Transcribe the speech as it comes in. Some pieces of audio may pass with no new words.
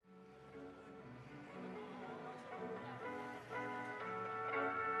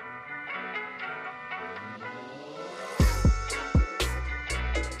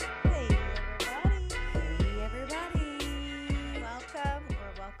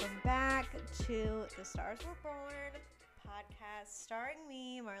to The Stars Were Born podcast, starring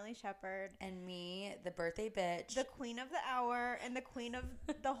me, Marley Shepard. And me, the birthday bitch. The queen of the hour and the queen of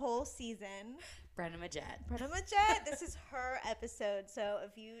the whole season. Brenna Majette. Brenna Majette. This is her episode. So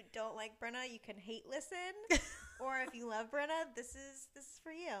if you don't like Brenna, you can hate listen. Or if you love Brenna, this is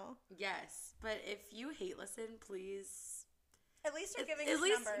for you. Yes. But if you hate listen, please... At least you're giving us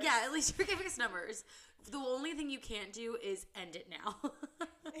numbers. Yeah, at least you're giving us numbers. The only thing you can't do is end it now.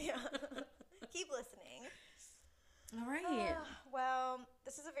 Yeah. Keep listening. All right. Well,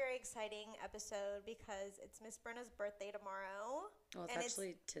 this is a very exciting episode because it's Miss Brenna's birthday tomorrow. Well, it's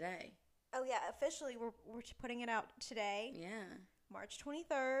actually today. Oh, yeah. Officially, we're putting it out today. Yeah. March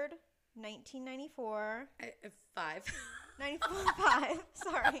 23rd, 1994. 5.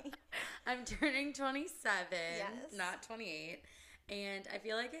 Sorry. I'm turning 27, yes. Not 28. And I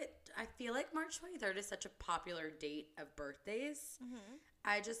feel like March 23rd is such a popular date of birthdays. Mm-hmm.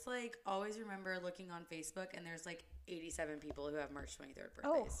 I just always remember looking on Facebook and there's 87 people who have March 23rd birthdays.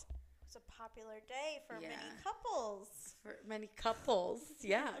 Oh, it's a popular day for many couples. For many couples.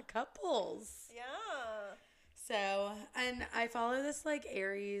 Yeah, couples. Yeah. So, and I follow this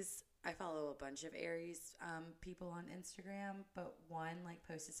Aries. I follow a bunch of Aries people on Instagram, but one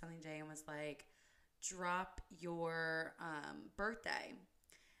posted something today and was drop your birthday.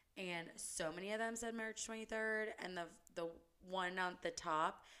 And so many of them said March 23rd, and the one on the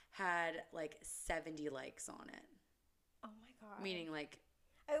top had 70 likes on it. Oh my God. Meaning I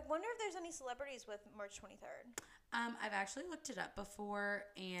wonder if there's any celebrities with March 23rd. I've actually looked it up before,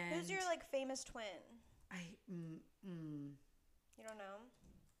 and who's your famous twin? You don't know?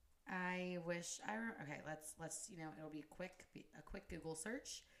 I wish okay, let's it'll be a quick Google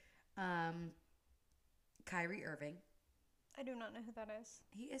search. Kyrie Irving. I do not know who that is.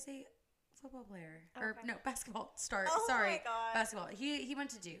 He is a football player. Okay. Or no, basketball star. Oh Sorry. My God. Basketball. He went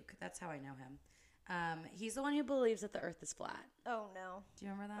to Duke. That's how I know him. He's the one who believes that the earth is flat. Oh no. Do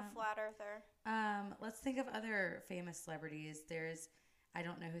you remember that? A flat earther. Let's think of other famous celebrities. I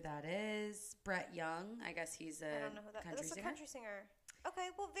don't know who that is. Brett Young. I guess he's I don't know who that is. That's a country singer. Okay,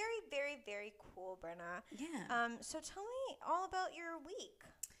 well, very, very, very cool, Brenna. Yeah. So tell me all about your week.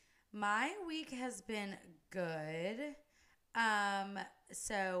 My week has been good.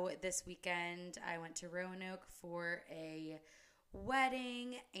 So this weekend I went to Roanoke for a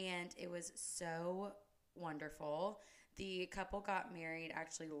wedding and it was so wonderful. The couple got married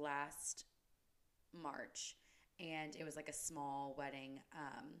actually last March and it was a small wedding.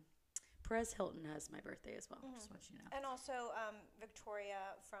 Perez Hilton has my birthday as well. Mm-hmm. Just want you to know. And also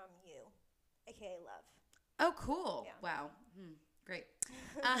Victoria from You, aka Love. Oh, cool. Yeah. Wow. Great.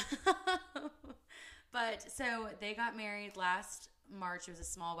 But so they got married last March. It was a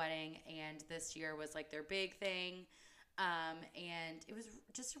small wedding, and this year was their big thing. And it was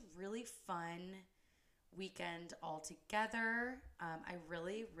just a really fun weekend all together. I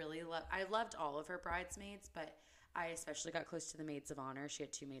really, really loved all of her bridesmaids, but I especially got close to the maids of honor. She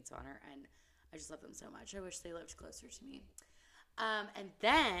had 2 maids of honor, and I just love them so much. I wish they lived closer to me. And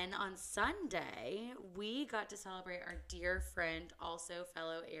then on Sunday, we got to celebrate our dear friend, also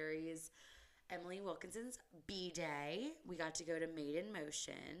fellow Aries, Emily Wilkinson's B-Day. We got to go to Made in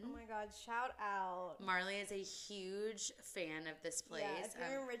Motion. Oh my God, shout out. Marley is a huge fan of this place. Yeah, if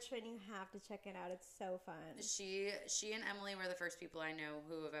you're in Richmond, you have to check it out. It's so fun. She and Emily were the first people I know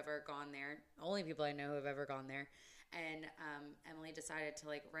who have ever gone there. Only people I know who have ever gone there. And Emily decided to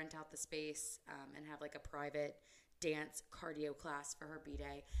rent out the space and have a private dance cardio class for her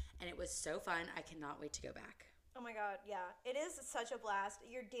B-Day. And it was so fun. I cannot wait to go back. Oh my God, yeah. It is such a blast.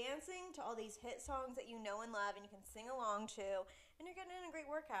 You're dancing to all these hit songs that you know and love and you can sing along to, and you're getting in a great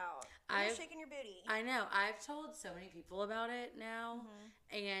workout. And you're shaking your booty. I know. I've told so many people about it now.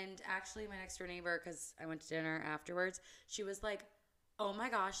 Mm-hmm. And actually my next door neighbor, because I went to dinner afterwards, she was like, oh my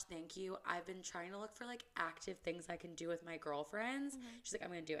gosh, thank you. I've been trying to look for active things I can do with my girlfriends. Mm-hmm. She's like, I'm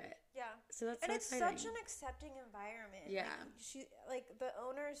going to do it. Yeah. So that's and so it's exciting. such an accepting environment. Yeah. She the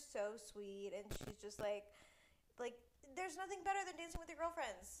owner is so sweet and she's just there's nothing better than dancing with your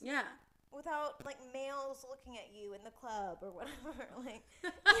girlfriends. Yeah. Without males looking at you in the club or whatever. You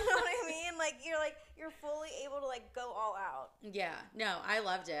know what I mean? You're fully able to go all out. Yeah. No, I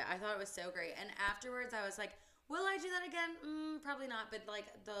loved it. I thought it was so great. And afterwards I was like, will I do that again? Probably not. But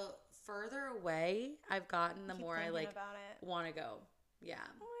the further away I've gotten, the more I want to go. Yeah.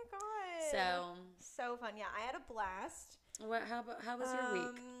 Oh my God. So fun. Yeah, I had a blast. How was your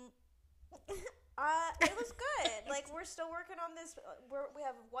week? It was good. We're still working on this. We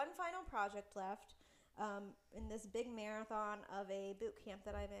have one final project left in this big marathon of a boot camp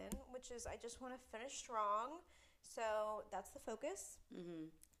that I'm in, which is I just want to finish strong. So that's the focus.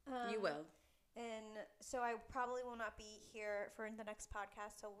 Mm-hmm. You will. And so I probably will not be here for the next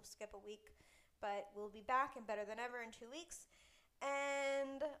podcast, so we'll skip a week. But we'll be back and better than ever in 2 weeks.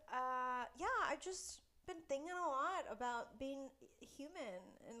 And, I've just been thinking a lot about being human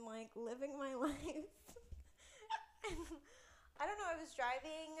and, like, living my life. And I don't know, I was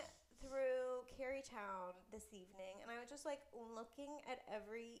driving through Carytown this evening, and I was just, like, looking at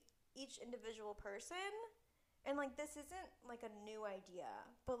each individual person. And, like, this isn't, like, a new idea.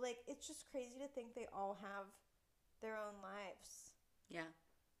 But, like, it's just crazy to think they all have their own lives. Yeah.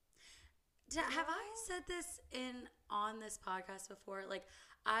 Have I said this on this podcast before? Like,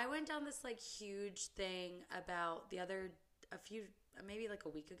 I went down this, like, huge thing about maybe, like, a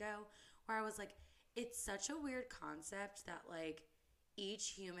week ago, where I was like, it's such a weird concept that, like, each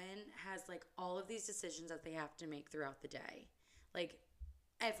human has, like, all of these decisions that they have to make throughout the day. Like,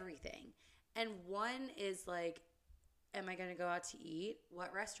 everything. And one is like, am I going to go out to eat?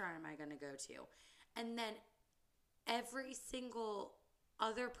 What restaurant am I going to go to? And then every single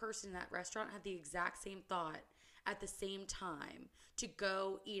other person in that restaurant had the exact same thought at the same time to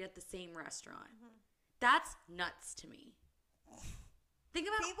go eat at the same restaurant. Mm-hmm. That's nuts to me. Think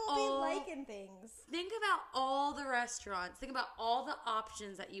about people be liking things. Think about all the restaurants. Think about all the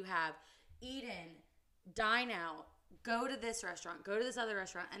options that you have. Eat in, dine out, go to this restaurant, go to this other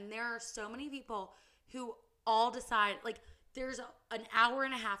restaurant. And there are so many people who all decide, like, there's an hour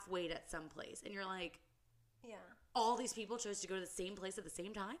and a half wait at some place. And you're like, yeah. All these people chose to go to the same place at the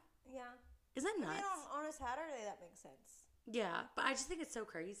same time? Yeah. Isn't that nuts? I mean, on a Saturday, that makes sense. Yeah, but I just think it's so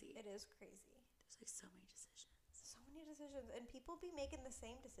crazy. It is crazy. There's, like, so many decisions. So many decisions. And people be making the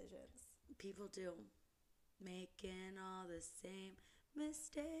same decisions. People do. Making all the same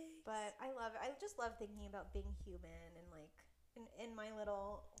mistakes. But I love it. I just love thinking about being human and, like, in my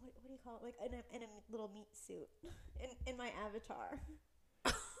little, what do you call it? Like, in a little meat suit. In my avatar.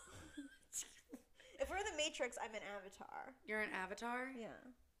 If we're in the Matrix, I'm an avatar. You're an avatar? Yeah.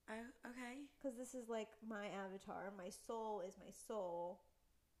 Okay. Because this is, like, my avatar. My soul is my soul.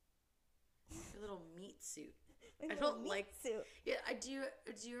 Your little meat suit. I don't like suit. Yeah. Do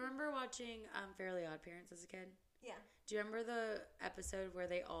you remember watching Fairly Odd Parents as a kid? Yeah. Do you remember the episode where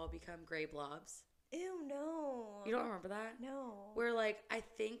they all become gray blobs? Ew, no. You don't remember that? No. Where, like, I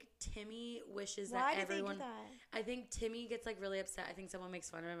think Timmy wishes Why that everyone. Why did they do that? I think Timmy gets, like, really upset. I think someone makes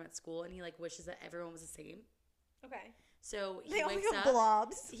fun of him at school, and he, like, wishes that everyone was the same. Okay. So he they wakes all up.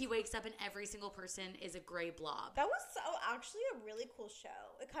 Blobs. He wakes up, and every single person is a gray blob. That was actually a really cool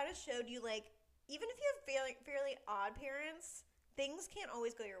show. It kind of showed you, like, even if you have fairly odd parents, things can't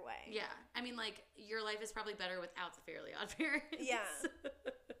always go your way. Yeah. I mean, like, your life is probably better without the Fairly Odd Parents. Yeah.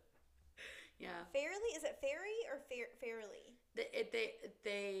 Yeah. Fairly? Is it Fairy or Fairly? The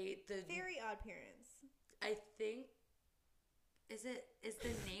Fairy Odd Parents. I think is the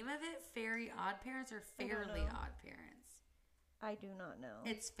name of it Fairy Odd Parents or Fairly Odd Parents? I do not know.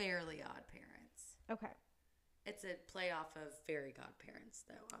 It's Fairly Odd Parents. Okay. It's a play off of Fairy Godparents,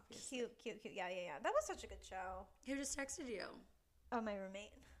 though, obviously. Cute. Yeah. That was such a good show. Who just texted you? Oh, my roommate.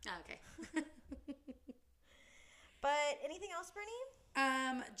 Oh, okay. But anything else, Brittany?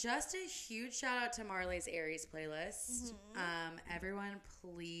 Just a huge shout out to Marley's Aries playlist. Mm-hmm. Everyone,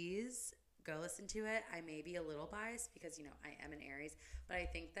 please go listen to it. I may be a little biased because, you know, I am an Aries, but I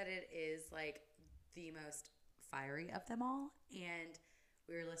think that it is, like, the most fiery of them all. And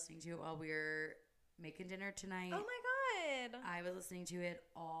we were listening to it while we were making dinner tonight. Oh my God. I was listening to it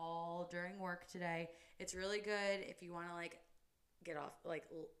all during work today. It's really good if you want to, like, get off, like,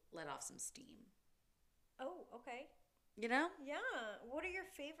 let off some steam. Oh, okay. You know? Yeah. What are your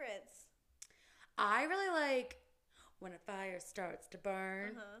favorites? I really like when a fire starts to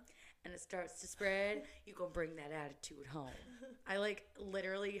burn and it starts to spread, you gonna bring that attitude home. I, like,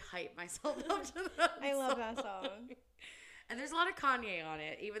 literally hype myself up to that I love that song. And there's a lot of Kanye on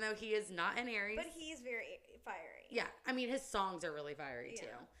it, even though he is not an Aries. But he's very fiery. Yeah. I mean, his songs are really fiery, too.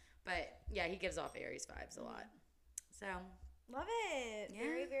 But, yeah, he gives off Aries vibes a lot. So... Love it. Yeah.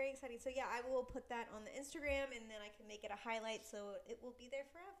 Very, very exciting. So, yeah, I will put that on the Instagram, and then I can make it a highlight so it will be there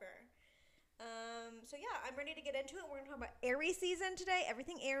forever. So, yeah, I'm ready to get into it. We're going to talk about Aries season today,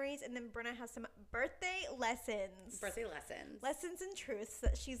 everything Aries, and then Brenna has some birthday lessons. Lessons and truths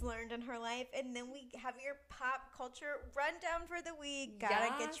that she's learned in her life. And then we have your pop culture rundown for the week.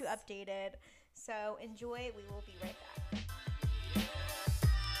 Gotta get you updated. So, enjoy. We will be right back.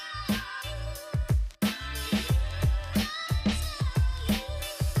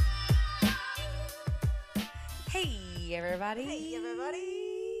 Hey everybody. Hey everybody.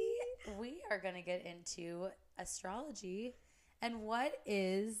 We are going to get into astrology. And what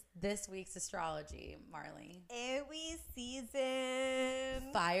is this week's astrology, Marley? Aries season.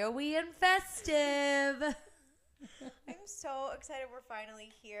 fiery and festive. I'm so excited we're finally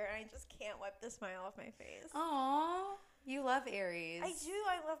here, and I just can't wipe the smile off my face. Aw, you love Aries. I do.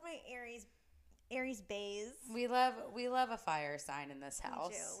 I love my Aries bays. We love a fire sign in this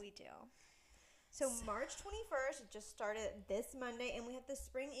house. We do. So March 21st, it just started this Monday, and we have the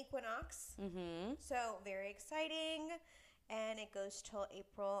spring equinox. Mm-hmm. So very exciting, and it goes till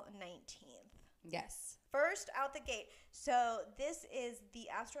April 19th. Yes. First out the gate. So this is the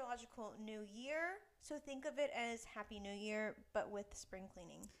astrological new year. So think of it as Happy New Year, but with spring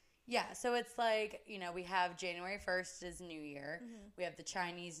cleaning. Yeah, so it's like, we have January 1st is New Year. Mm-hmm. We have the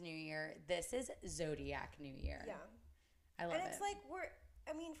Chinese New Year. This is Zodiac New Year. Yeah. I love it. And it's like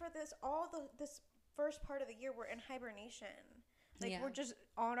for this first part of the year, we're in hibernation. Like, we're just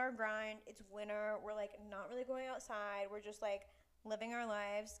on our grind. It's winter. We're, like, not really going outside. We're just, like, living our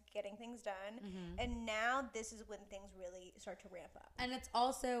lives, getting things done. Mm-hmm. And now this is when things really start to ramp up. And it's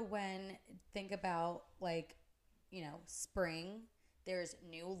also when, think about, like, spring. There's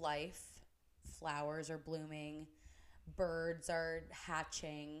new life. Flowers are blooming. Birds are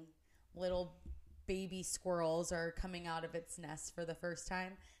hatching. Little baby squirrels are coming out of its nest for the first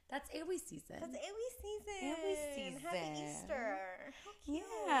time. That's Aries season. Happy Easter. How cute.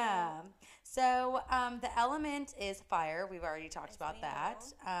 Yeah. So the element is fire. We've already talked about that,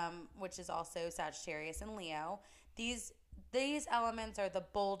 which is also Sagittarius and Leo. These elements are the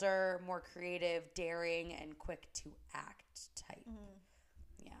bolder, more creative, daring, and quick to act type.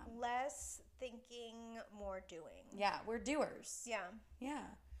 Mm-hmm. Yeah. Less thinking, more doing. Yeah, we're doers. Yeah. Yeah.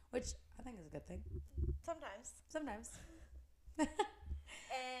 Which I think is a good thing. Sometimes.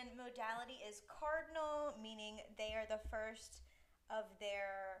 And modality is cardinal, meaning they are the first of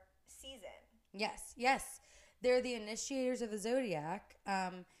their season. Yes. They're the initiators of the zodiac.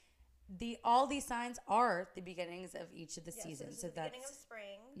 All these signs are the beginnings of each of the seasons. So that's the beginning of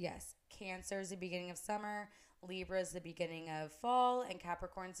spring. Yes. Cancer is the beginning of summer. Libra is the beginning of fall, and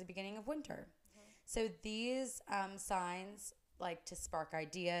Capricorn is the beginning of winter. Mm-hmm. So these signs like to spark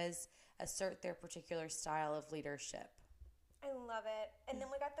ideas, assert their particular style of leadership. I love it. And then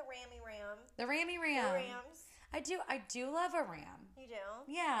we got the Rammy Ram. The Rammy Ram. The Rams. I do love a ram. You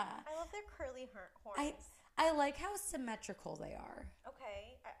do? Yeah. I love their curly horns. I like how symmetrical they are.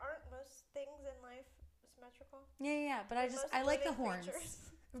 Okay. Aren't most things in life symmetrical? Yeah. But I like the horns.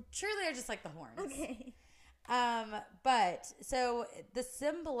 Truly, I just like the horns. Okay. But so the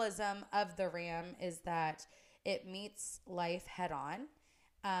symbolism of the ram is that it meets life head on.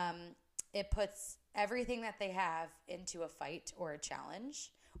 It puts everything that they have into a fight or a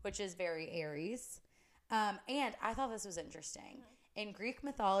challenge, which is very Aries. And I thought this was interesting. Mm-hmm. In Greek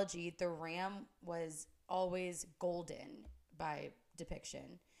mythology, the ram was always golden by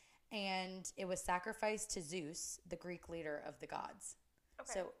depiction. And it was sacrificed to Zeus, the Greek leader of the gods.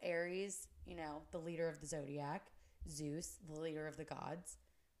 Okay. So Aries, the leader of the zodiac. Zeus, the leader of the gods.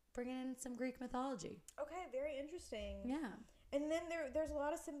 Bringing in some Greek mythology. Okay, very interesting. Yeah. And then there's a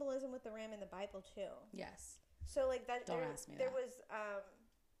lot of symbolism with the ram in the Bible too. Yes. So like that. Don't ask me. There was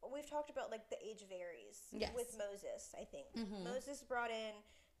we've talked about like the age of Aries. Yes. With Moses, I think. Mm-hmm. Moses brought in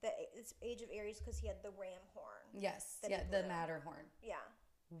the age of Aries because he had the ram horn. Yes. Yeah, the Matterhorn. Yeah.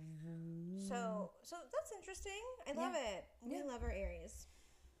 Mm-hmm. So that's interesting. I love it. We love our Aries.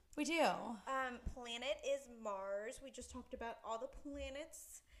 We do. Planet is Mars. We just talked about all the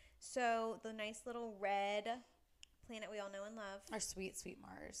planets. So the nice little red planet we all know and love. Our sweet, sweet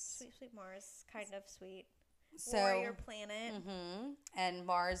Mars. Sweet, sweet Mars. Kind of sweet. So, warrior planet. Mm-hmm. And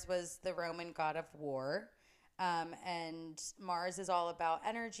Mars was the Roman god of war. And Mars is all about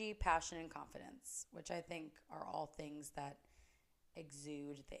energy, passion, and confidence, which I think are all things that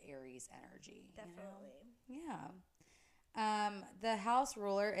exude the Aries energy. Definitely. Yeah. The house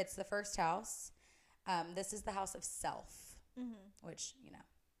ruler, it's the first house. This is the house of self, which,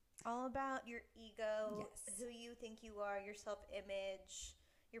 all about your ego, who you think you are, your self-image,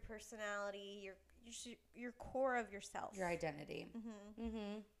 your personality, your core of yourself. Your identity. Mm-hmm.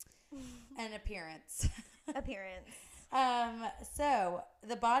 Mm-hmm. And appearance. So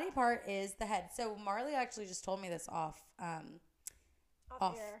the body part is the head. So Marley actually just told me this off air.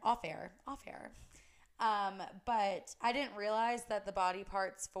 But I didn't realize that the body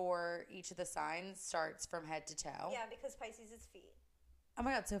parts for each of the signs starts from head to toe. Yeah, because Pisces is feet. Oh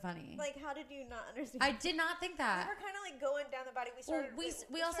my God, so funny. Like, how did you not understand? I did not think that. We were kind of like going down the body.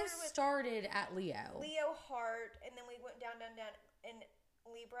 We also started at Leo. Leo heart, and then we went down. And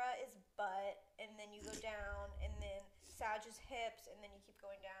Libra is butt, and then you go down, and then Sag is hips, and then you keep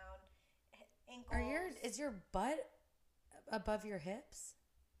going down. Ankles. Is your butt above your hips?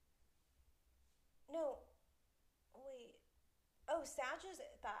 No. Wait. Oh, Sag is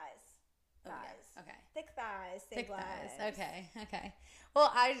thighs. Oh, Thighs. yeah. Okay. Thick thighs. Thick thighs. Okay.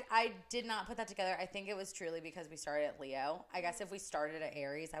 Well, I did not put that together. I think it was truly because we started at Leo. I guess if we started at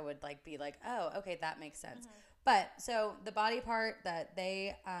Aries, I would like be like, oh, okay, that makes sense. But so the body part that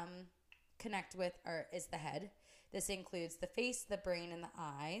they connect with is the head. This includes the face, the brain, and the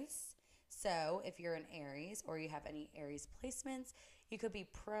eyes. So if you're an Aries or you have any Aries placements, you could be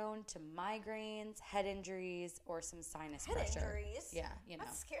prone to migraines, head injuries, or some sinus Head pressure. injuries? Yeah, you know.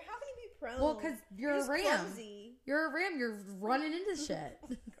 That's scary. How can you be prone? Well, because you're a ram. Clumsy. You're a ram. You're running into shit.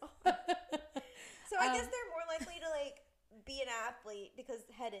 So I guess they're more likely to like be an athlete because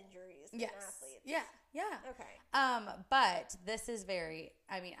head injuries. Yes. Athletes. Yeah. Okay. But this is very.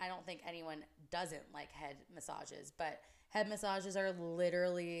 I mean, I don't think anyone doesn't like head massages, but head massages are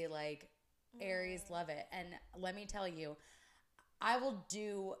literally like Aries love it, and let me tell you, I will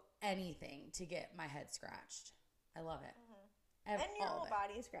do anything to get my head scratched. I love it. And your whole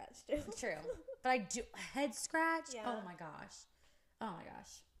body scratched too. True. But I do head scratch. Yeah. Oh my gosh.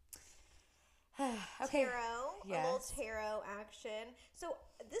 Okay. Tarot. Yes. A little tarot action. So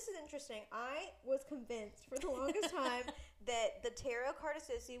this is interesting. I was convinced for the longest time that the tarot card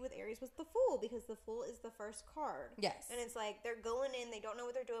associated with Aries was the Fool, because the Fool is the first card. Yes. And it's like they're going in, they don't know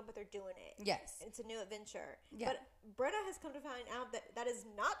what they're doing, but they're doing it. Yes. It's a new adventure. Yeah. But Brenna has come to find out that that is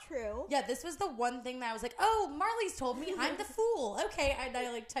not true. Yeah, this was the one thing that I was like, oh, Marley's told me I'm the Fool. Okay. And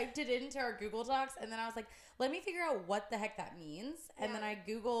I like typed it into our Google Docs, and then I was like, let me figure out what the heck that means. And then I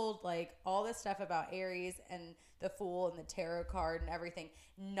Googled like all this stuff about Aries and the Fool and the tarot card and everything.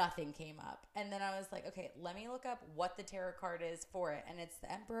 Nothing came up. And then I was like, okay, let me look up what the tarot card is for it. And it's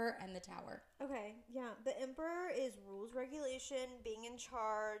the Emperor and the Tower. Okay, yeah. The Emperor is rules, regulation, being in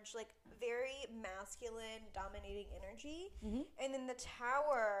charge, like very masculine, dominating energy. And then the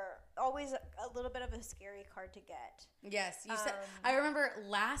Tower, always a little bit of a scary card to get. Yes, you said. I remember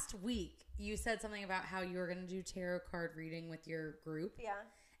last week you said something about how you were going to do tarot card reading with your group. Yeah.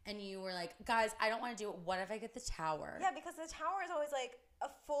 And you were like, guys, I don't want to do it. What if I get the Tower? Yeah, because the Tower is always like a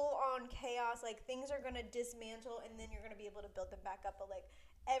full-on chaos. Like things are going to dismantle, and then you're going to be able to build them back up. But like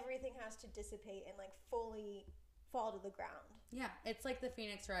everything has to dissipate and like fully fall to the ground. Yeah, it's like the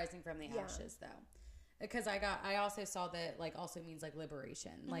phoenix rising from the ashes, though. Because I also saw that like also means like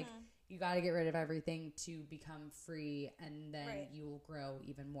liberation. Like you got to get rid of everything to become free, and then you will grow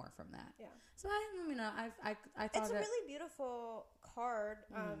even more from that. Yeah. So I thought it's a really beautiful card.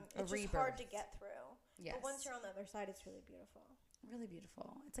 It's just hard to get through. Yes. But once you're on the other side, it's really beautiful. Really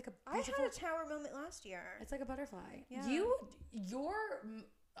beautiful. It's like I had a Tower moment last year. It's like a butterfly. Yeah. Your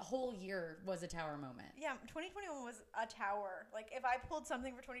whole year was a Tower moment. Yeah, 2021 was a Tower. Like if I pulled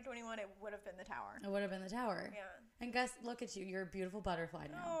something for 2021, it would have been the Tower. It would have been the Tower. Yeah. And Gus, look at you. You're a beautiful butterfly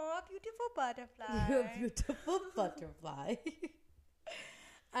now. Oh, a beautiful butterfly. You're a beautiful butterfly.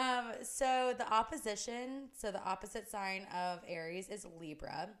 So the opposite sign of Aries is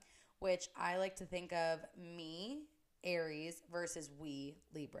Libra, which I like to think of me, Aries, versus we,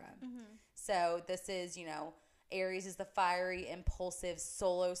 Libra. So this is, Aries is the fiery, impulsive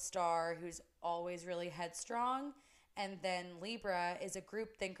solo star who's always really headstrong. And then Libra is a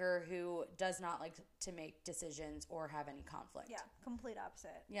group thinker who does not like to make decisions or have any conflict. Yeah, complete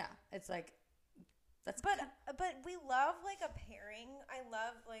opposite. Yeah, it's like But we love like a pairing. I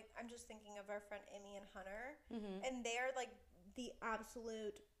love like I'm just thinking of our friend Emmy and Hunter, and they're like the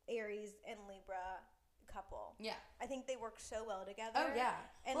absolute Aries and Libra couple. Yeah, I think they work so well together. Oh yeah.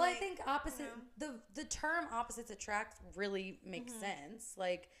 And well, I think opposite the term opposites attract really makes sense.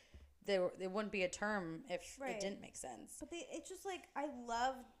 Like there wouldn't be a term if it didn't make sense. But it's just like I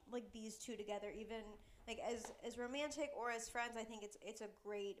love like these two together, even like as romantic or as friends. I think it's a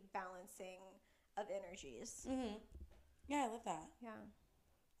great balancing of energies. Yeah, I love that. Yeah.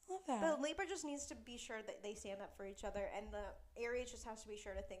 I love that. But Libra just needs to be sure that they stand up for each other, and the Aries just has to be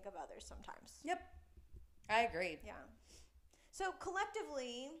sure to think of others sometimes. Yep. I agree. Yeah. So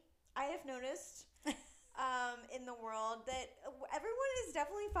collectively, I have noticed in the world that everyone is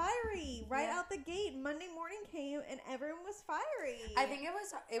definitely fiery right out the gate. Monday morning came and everyone was fiery. I think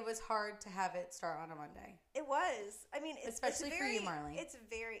it was hard to have it start on a Monday. It was. I mean, especially for you, Marley. It's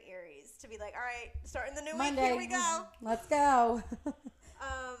very Aries to be like, all right, starting the new Monday, week, here we go. Let's go.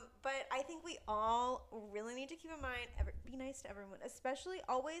 But I think we all really need to keep in mind, be nice to everyone, especially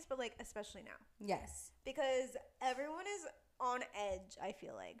always, but like especially now. Yes. Because everyone is on edge, I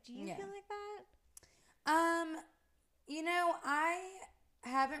feel like. Do you feel like that? I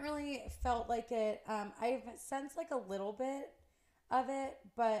haven't really felt like it. I've sensed like a little bit of it,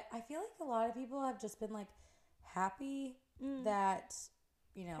 but I feel like a lot of people have just been like happy that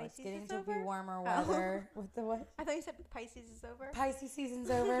you know, it's Pisces getting is to be over? warmer Oh. weather. With the what? I thought you said Pisces is over. Pisces season's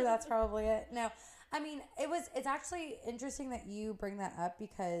over. That's probably it. No, I mean, it's actually interesting that you bring that up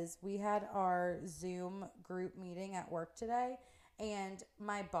because we had our Zoom group meeting at work today, and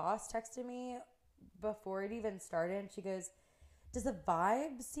my boss texted me before it even started, and she goes, does the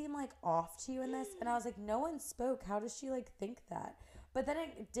vibe seem like off to you in this? And I was like, no one spoke. How does she like think that? But then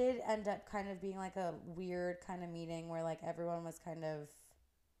it did end up kind of being like a weird kind of meeting where like everyone was kind of,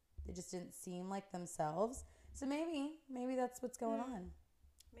 they just didn't seem like themselves. So maybe that's what's going on.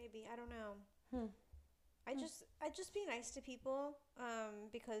 Maybe, I don't know. I just be nice to people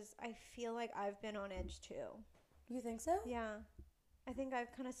because I feel like I've been on edge too. You think so? Yeah. I think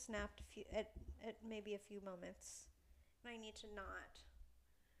I've kind of snapped at maybe a few moments. And I need to not.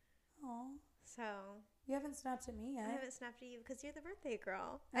 Oh. So. You haven't snapped at me yet. I haven't snapped at you because you're the birthday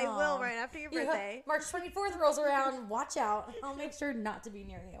girl. Aww. I will right after your birthday. Yeah, March 24th rolls around. Watch out. I'll make sure not to be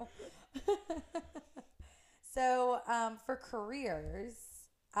near you. So, for careers,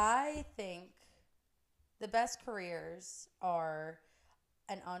 I think the best careers are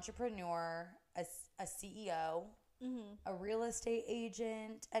an entrepreneur, a CEO, a real estate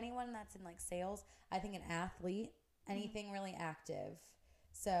agent, anyone that's in like sales. I think an athlete, anything really active.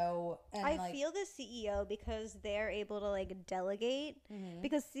 So, and I feel the CEO because they're able to like delegate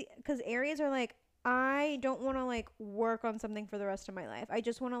because Aries are like, I don't want to like work on something for the rest of my life. I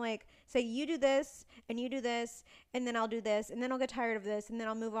just want to like say you do this and you do this and then I'll do this and then I'll get tired of this and then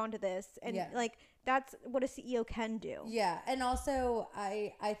I'll move on to this and like that's what a CEO can do. Yeah, and also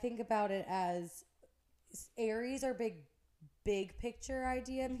I think about it as Aries are big picture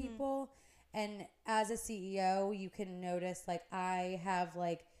idea people. And as a CEO, you can notice, like, I have,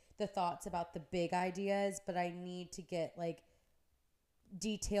 like, the thoughts about the big ideas, but I need to get, like,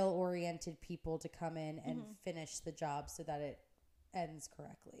 detail-oriented people to come in and finish the job so that it ends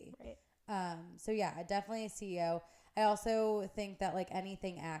correctly. Right. So, yeah, definitely a CEO. I also think that, like,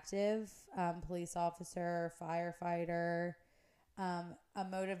 anything active, police officer, firefighter, a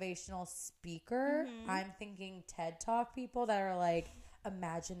motivational speaker. I'm thinking TED Talk people that are, like,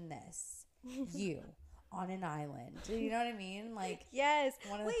 imagine this. You on an island. Do you know what I mean? Like, yes.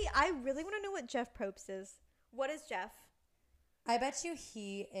 Wait, I really want to know what Jeff Probst is. What is Jeff? I bet you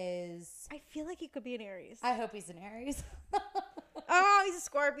he is. I feel like he could be an Aries. I hope he's an Aries. Oh, he's a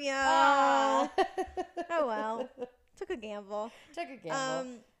Scorpio. Oh well. Took a gamble.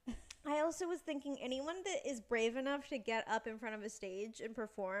 I also was thinking anyone that is brave enough to get up in front of a stage and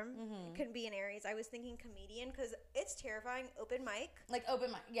perform can be an Aries. I was thinking comedian because it's terrifying. Open mic. Like open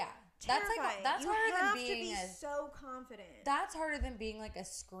mic, yeah. Terrifying. That's harder than being you have to be so confident. That's harder than being like a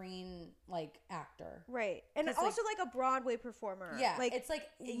screen like actor. Right. And also like a Broadway performer. Yeah. Like it's like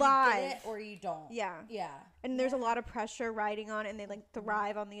live. You get it or you don't. Yeah. Yeah. And there's a lot of pressure riding on and they like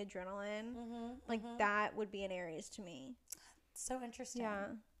thrive on the adrenaline. Like that would be an Aries to me. So interesting.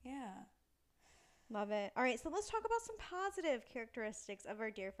 Yeah. Love it. All right, so let's talk about some positive characteristics of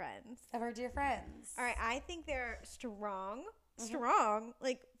our dear friends. All right, I think they're strong. Strong,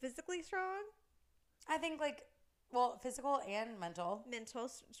 like physically strong. I think like, well, physical and mental. Mental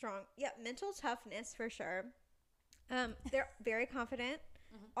strong. Yeah, mental toughness for sure. They're very confident,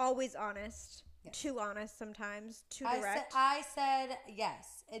 always honest. Yes. Too honest sometimes, too direct. I said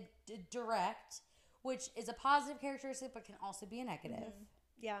yes, direct, which is a positive characteristic but can also be a negative.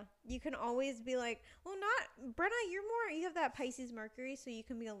 Yeah, you can always be like, well, not Brenna. You have that Pisces Mercury, so you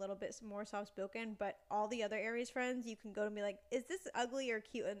can be a little bit more soft spoken. But all the other Aries friends, you can go and be like, is this ugly or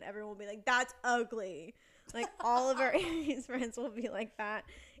cute? And everyone will be like, that's ugly. Like all of our Aries friends will be like that.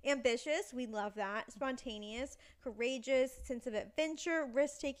 Ambitious, we love that. Spontaneous, courageous, sense of adventure,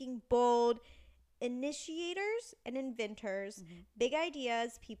 risk taking, bold. Initiators and inventors, big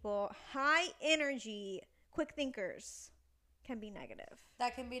ideas, people, high energy, quick thinkers. Can be negative.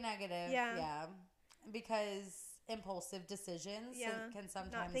 That can be negative. Yeah. Because impulsive decisions can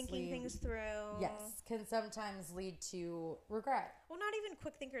sometimes not thinking things through. Yes, can sometimes lead to regret. Well, not even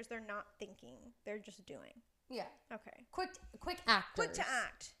quick thinkers. They're not thinking. They're just doing. Yeah. Okay. Quick actors. Quick to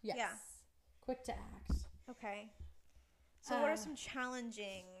act. Yes. Yeah. Quick to act. Okay. So what are some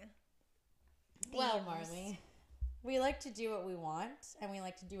challenging themes? Well, Marley, we like to do what we want, and we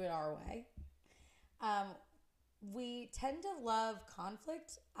like to do it our way. We tend to love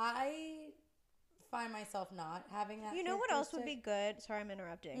conflict. I find myself not having that. You know what else would be good? Sorry, I'm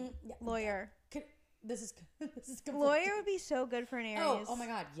interrupting. Lawyer. This is lawyer would be so good for an Aries. Oh my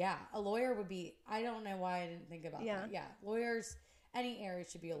God, yeah. A lawyer would be. I don't know why I didn't think about that. Yeah, lawyers. Any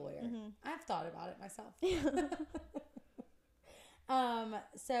Aries should be a lawyer. I've thought about it myself.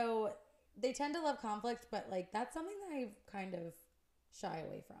 So they tend to love conflict, but like that's something that I've kind of shy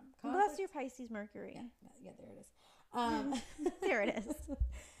away from. Unless you're Pisces Mercury. Yeah, there it is. There it is.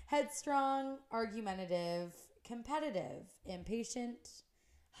 Headstrong, argumentative, competitive, impatient,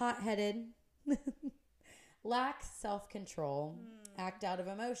 hot-headed, lacks self-control, act out of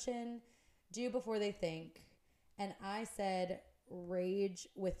emotion, do before they think, and I said rage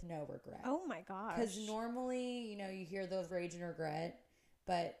with no regret. Oh my gosh. Because normally, you hear those rage and regret,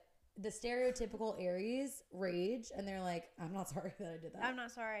 but the stereotypical Aries rage, and they're like, I'm not sorry that I did that. I'm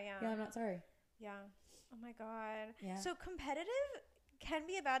not sorry, yeah. Yeah, I'm not sorry. Yeah. Oh my God. Yeah. So competitive can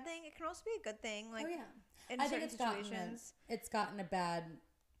be a bad thing. It can also be a good thing. Like, oh, yeah. in I certain think situations. It's gotten a bad,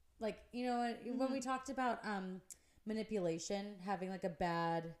 like, when we talked about manipulation having like a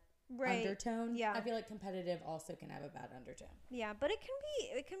bad undertone. Yeah. I feel like competitive also can have a bad undertone. Yeah, but it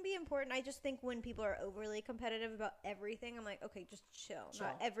can be important. I just think when people are overly competitive about everything, I'm like, okay, just chill.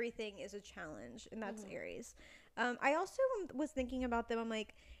 Not everything is a challenge, and that's Aries. I also was thinking about them. I'm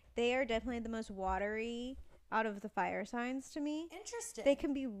like, they are definitely the most watery out of the fire signs to me. Interesting. They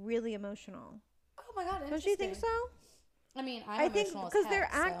can be really emotional. Oh my God, interesting. Don't you think so? I mean, I think because they're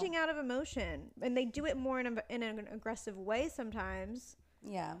acting out of emotion, and they do it more in an aggressive way sometimes.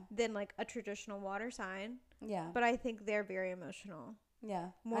 Yeah. Than like a traditional water sign. Yeah. But I think they're very emotional. Yeah.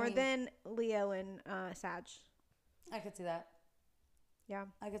 More than Leo and Sag. I could see that. Yeah.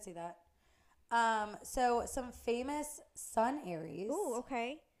 I could see that. So some famous Sun Aries. Ooh,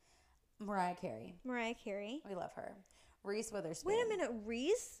 okay. Mariah Carey. We love her. Reese Witherspoon. Wait a minute,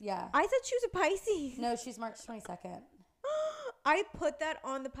 Reese? Yeah. I thought she was a Pisces. No, she's March 22nd. I put that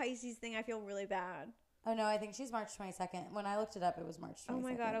on the Pisces thing. I feel really bad. Oh, no, I think she's March 22nd. When I looked it up, it was March 22nd. Oh,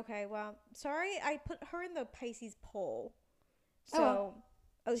 my God. Okay, well, sorry. I put her in the Pisces poll. So,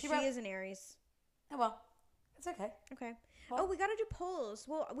 she is an Aries. Oh, well, it's okay. Okay. Well, we got to do polls.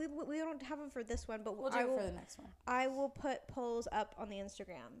 Well, we don't have them for this one, but we'll do it for the next one. I will put polls up on the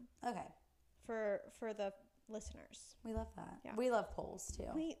Instagram. Okay. For the listeners. We love that. Yeah. We love polls, too.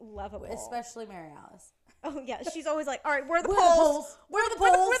 We love a poll. Especially Mary Alice. Oh, yeah. She's always like, all right, where are the polls? Where are the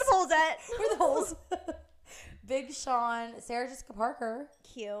polls? Where are the polls at? Where are the polls? Big Sean, Sarah Jessica Parker.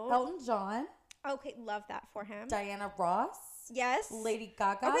 Cute. Elton John. Okay, love that for him. Diana Ross. Yes. Leady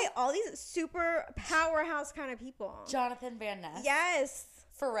Gaga. Okay, all these super powerhouse kind of people. Jonathan Van Ness. Yes.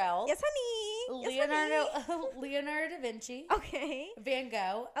 Pharrell. Yes, honey. Leonardo da Vinci. Okay. Van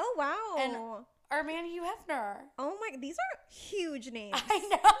Gogh. Oh, wow. And Armand Hugh Hefner. Oh, my. These are huge names. I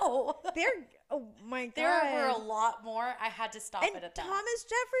know. Oh, my God. There were a lot more. I had to stop it at that. Thomas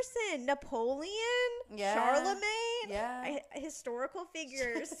Jefferson, Napoleon, Charlemagne. Yeah. Historical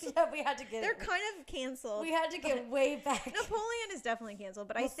figures. Yeah, we had to get. They're kind of canceled. We had to get way back. Napoleon is definitely canceled,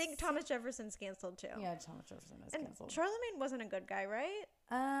 but I think Thomas Jefferson's canceled too. Yeah, Thomas Jefferson is canceled. Charlemagne wasn't a good guy, right?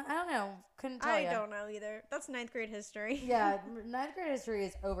 I don't know. Couldn't tell you. I don't know either. That's 9th grade history. Yeah, 9th grade history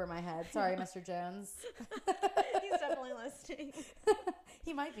is over my head. Sorry, Mr. Jones. He's definitely listening.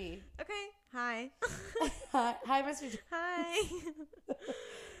 He might be. Okay. Hi. Hi, Mr. Jones. Hi.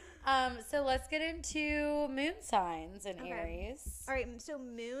 So let's get into moon signs in Aries. All right. So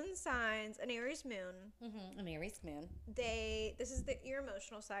moon signs, an Aries moon. Mm-hmm. An Aries moon. This is your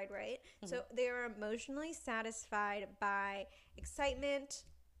emotional side, right? Mm-hmm. So they are emotionally satisfied by excitement,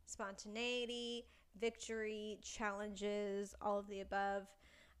 spontaneity, victory, challenges, all of the above.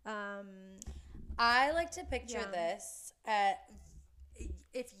 I like to picture this.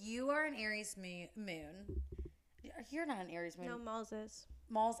 If you are an Aries moon, you're not an Aries moon. No, Malls is.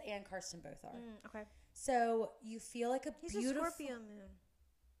 Malls and Karsten both are. Okay. So you feel like he's a Scorpio moon.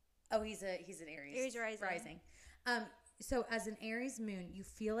 Oh, he's an Aries. Aries rising. So as an Aries moon, you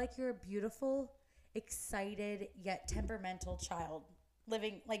feel like you're a beautiful, excited yet temperamental child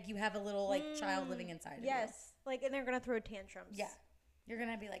living. Like you have a little child living inside of you. Yes. Like, and they're gonna throw tantrums. Yeah. You're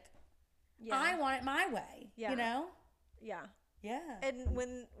gonna be like, I want it my way. Yeah. You know. Yeah. Yeah. And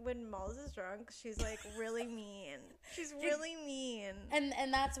when Malls is drunk, she's like really mean. She's really mean.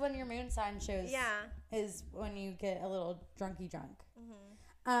 And that's when your moon sign shows. Yeah. Is when you get a little drunky drunk.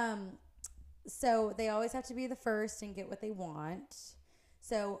 Mm-hmm. So they always have to be the first and get what they want.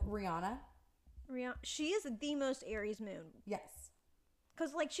 So Rihanna, she is the most Aries moon. Yes.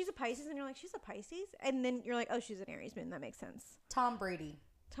 Because like she's a Pisces, and you're like she's a Pisces, and then you're like, oh, she's an Aries moon. That makes sense. Tom Brady.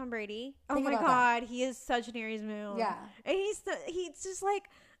 Oh my God, he is such an Aries moon. Yeah, and he's just like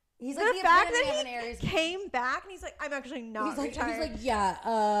the fact that he came back and he's like, I'm actually not retired. He's like,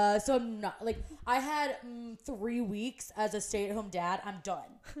 yeah. So I'm not like I had 3 weeks as a stay-at-home dad. I'm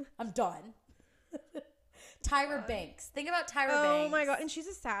done. Tyra Banks. Think about Tyra Banks. Oh my God, and she's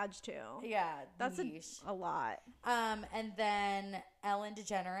a Sag too. Yeah, that's a lot. And then Ellen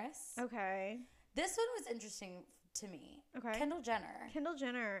DeGeneres. Okay. This one was interesting to me. Okay. Kendall Jenner. Kendall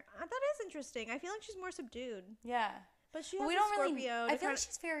Jenner. That is interesting. I feel like she's more subdued. Yeah. But she has we a don't Scorpio. really. I feel like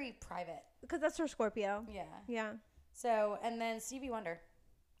she's very private. Because that's her Scorpio. Yeah. Yeah. So, and then Stevie Wonder.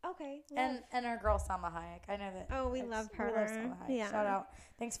 Okay. And our girl Salma Hayek. I know that. Oh, we love her. We love Salma Hayek. Yeah. Shout out.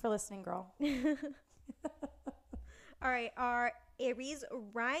 Thanks for listening, girl. All right. Our Aries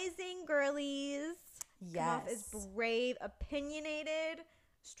rising girlies. Yes. Come off as brave, opinionated,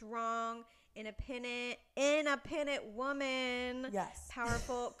 strong, independent woman. Yes.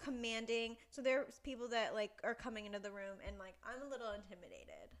 Powerful, commanding. So there's people that like are coming into the room and like I'm a little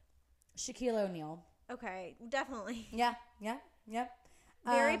intimidated. Shaquille O'Neal. Okay, definitely. Yeah. Yep.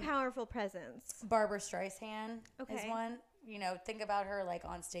 Very powerful presence. Barbara Streisand is Okay. one. You know, think about her like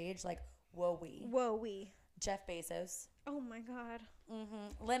on stage, like whoa-wee. Whoa-wee. Jeff Bezos. Oh my God.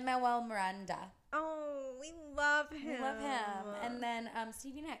 Mm-hmm. Lin-Manuel Miranda. Oh, we love him. We love him. And then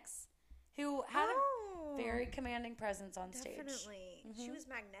Stevie Nicks, who had a very commanding presence on stage. Definitely. Mm-hmm. She was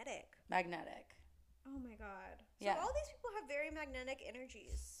magnetic. Magnetic. Oh my God. So Yeah. all these people have very magnetic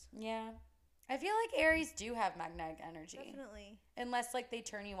energies. Yeah. I feel like Aries do have magnetic energy. Definitely. Unless like they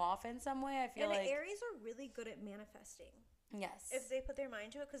turn you off in some way. I feel And like Aries are really good at manifesting. yes. If they put their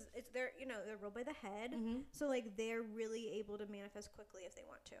mind to it, because they're they're ruled by the head, Mm-hmm. so like they're really able to manifest quickly if they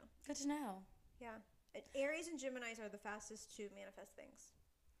want to. Good to know. Yeah, Aries and Geminis are the fastest to manifest things.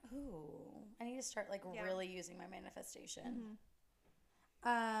 Ooh, I need to start like Yeah. really using my manifestation.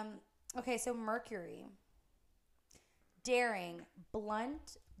 Mm-hmm. Okay, so Mercury. Daring,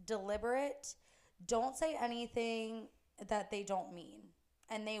 blunt, deliberate, don't say anything that they don't mean.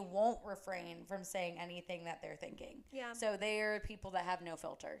 And they won't refrain from saying anything that they're thinking. Yeah. So they are people that have no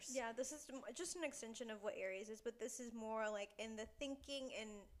filters. Yeah, this is just an extension of what Aries is, but this is more like in the thinking and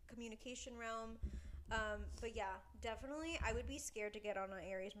communication realm. But yeah, definitely, I would be scared to get on an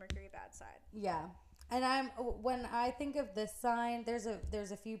Aries Mercury bad side. Yeah. And when I think of this sign, there's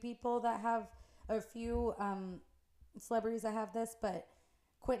a few people that have a few celebrities that have this, but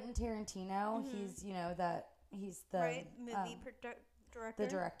Quentin Tarantino, he's the right? Movie director. the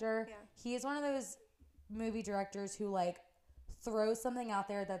director. Yeah. He is one of those movie directors who like throws something out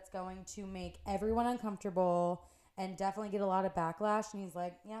there that's going to make everyone uncomfortable and definitely get a lot of backlash. And he's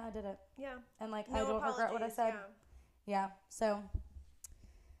like, yeah, I did it. Yeah. And like, No I don't regret what I apologies, said. Yeah. So,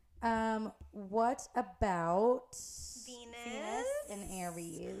 what about Venus and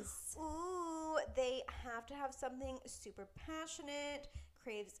Aries? Ooh, they have to have something super passionate,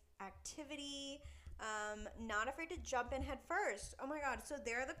 craves activity, not afraid to jump in head first. Oh my God. So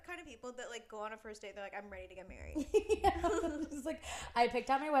they're the kind of people that like go on a first date. They're like, I'm ready to get married. It's like, I picked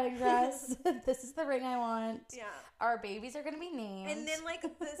out my wedding dress. This is the ring I want. Yeah. Our babies are going to be named. And then like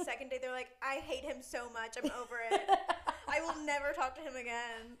the second day, they're like, I hate him so much. I'm over it. I will never talk to him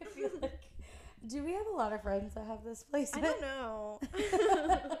again. I feel like, do we have a lot of friends that have this placement? I don't know.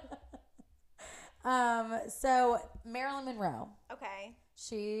 So Marilyn Monroe. Okay.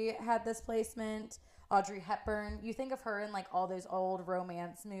 She had this placement. Audrey Hepburn. You think of her in like all those old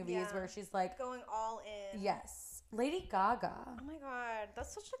romance movies Yeah. where she's like Going all in. yes. Lady Gaga. Oh my God.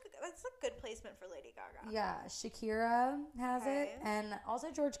 That's a good placement for Lady Gaga. Yeah, Shakira has it, and also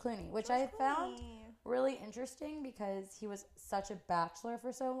George Clooney, which I found really interesting because he was such a bachelor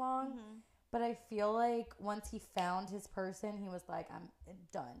for so long. Mm-hmm. But I feel like once he found his person, he was like, I'm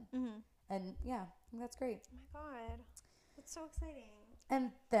done. Mm-hmm. And yeah, I think that's great. Oh my God. That's so exciting.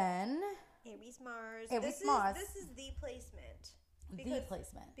 And then Aries Mars. Aries Mars. This is the placement. the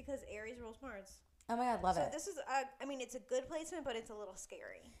placement. Because Aries rules Mars. Oh my God, love so it. this is, it's a good placement, but it's a little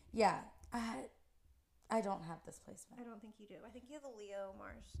scary. Yeah. I don't have this placement. I don't think you do. I think you have a Leo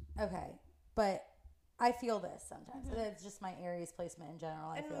Mars. Okay. But I feel this sometimes. It's just my Aries placement in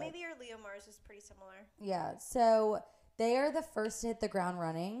general. And I feel maybe your Leo Mars is pretty similar. Yeah. So they are the first to hit the ground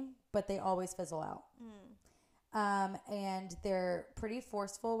running, but they always fizzle out. And they're pretty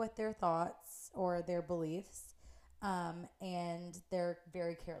forceful with their thoughts or their beliefs. And they're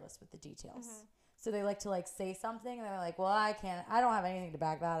very careless with the details. So they like to like say something and they're like, well, I don't have anything to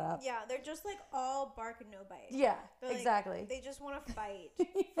back that up. Yeah, they're just like all bark and no bite. Yeah, Like, exactly. They just want to fight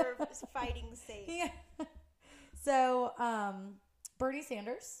for fighting's sake. Yeah. So, Bernie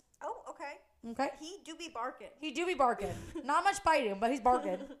Sanders. Oh, okay. Okay. He do be barking. He do be barking. Not much biting, but he's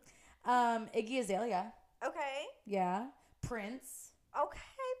barking. Iggy Azalea. Okay. Yeah. Prince. Okay,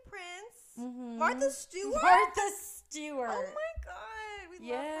 Prince. Mm-hmm. Martha Stewart. Martha Stewart. Oh my God,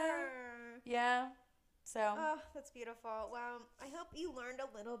 we love her. Yeah. So. Oh, that's beautiful. Well, I hope you learned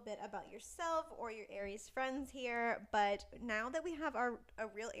a little bit about yourself or your Aries friends here. But now that we have a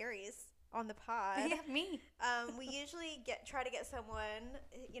real Aries on the pod, yeah, me. we usually try to get someone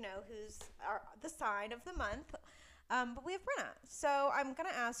who's the sign of the month. But we have Brenna. So I'm going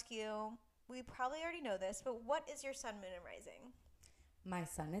to ask you, we probably already know this, but what is your sun, moon, and rising? My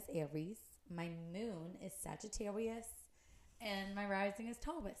sun is Aries. My moon is Sagittarius. And my rising is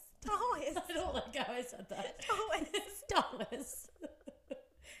Taurus. Taurus. I don't like how I said that. Taurus. It's Taurus.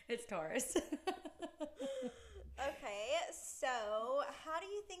 It's Taurus. Okay, so how do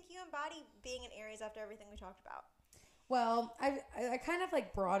you think you embody being an Aries after everything we talked about? Well, I kind of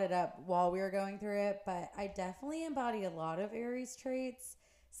like brought it up while we were going through it, but I definitely embody a lot of Aries traits,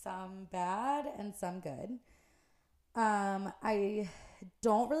 some bad and some good. I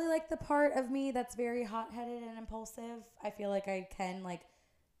don't really like the part of me that's very hot-headed and impulsive. I feel like I can like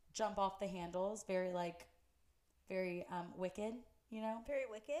jump off the handles, very wicked, you know? Very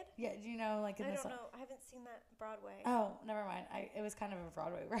wicked? Yeah, do you know like in I the don't song? know. I haven't seen that Broadway. Oh, never mind. It was kind of a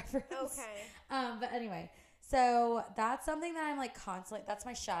Broadway reference. Okay. But anyway, so that's something that I'm like constantly. That's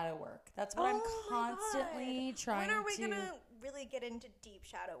my shadow work. That's what I'm constantly trying to. When are we gonna really get into deep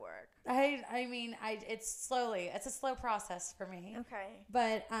shadow work? I mean, it's a slow process for me. Okay.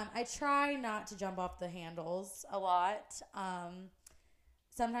 But I try not to jump off the handles a lot.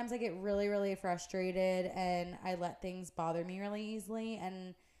 Sometimes I get really, really frustrated and I let things bother me really easily.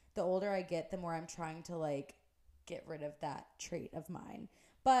 And the older I get, the more I'm trying to like get rid of that trait of mine.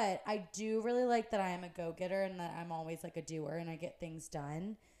 But I do really like that I am a go-getter and that I'm always like a doer and I get things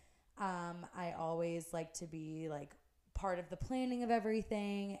done. I always like to be like part of the planning of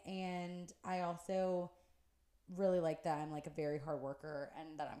everything. And I also really like that I'm like a very hard worker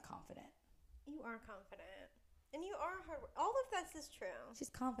and that I'm confident. You are confident. And you are hard. All of this is true. She's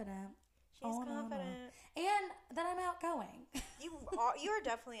confident. She's confident. No. And that I'm outgoing. You are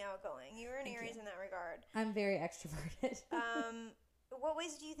definitely outgoing. You're an Aries in that regard. I'm very extroverted. What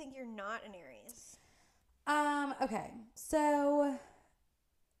ways do you think you're not an Aries? Okay. So,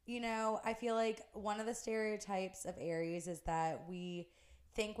 I feel like one of the stereotypes of Aries is that we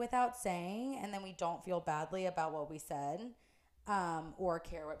think without saying and then we don't feel badly about what we said, or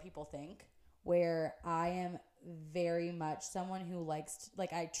care what people think, where I am very much someone who likes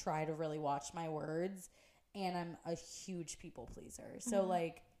I try to really watch my words and I'm a huge people pleaser. So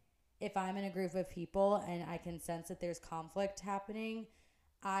like if I'm in a group of people and I can sense that there's conflict happening,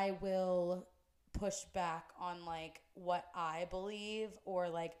 I will push back on like what I believe or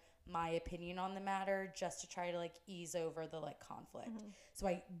like my opinion on the matter just to try to like ease over the like conflict. So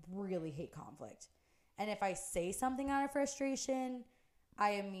I really hate conflict. And if I say something out of frustration,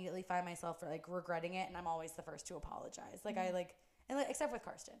 I immediately find myself like regretting it, and I'm always the first to apologize. Like except with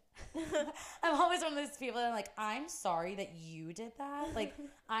Karsten, I'm always one of those people that I'm like, I'm sorry that you did that. Like,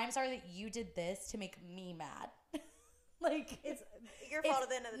 I'm sorry that you did this to make me mad. Like it's your fault at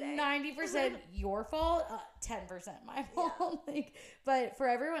the end of the day. 90% your fault, 10% my fault. Yeah. But for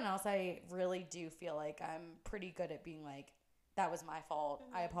everyone else, I really do feel like I'm pretty good at being like, that was my fault.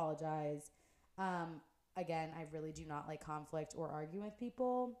 I apologize. Again, I really do not like conflict or argue with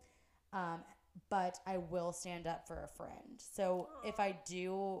people, but I will stand up for a friend. So if I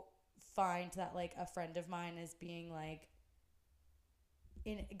do find that like a friend of mine is being like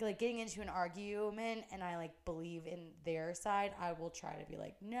getting into an argument and I like believe in their side, I will try to be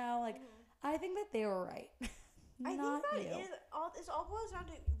like, no, like I think that they were right. I think that this all boils down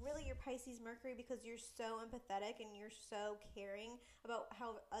to really your Pisces Mercury, because you're so empathetic and you're so caring about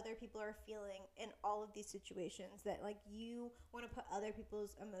how other people are feeling in all of these situations that like you want to put other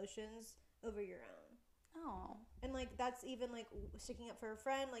people's emotions over your own. Oh. And like that's even like sticking up for a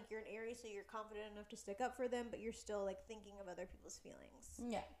friend. Like you're an Aries, so you're confident enough to stick up for them, but you're still like thinking of other people's feelings.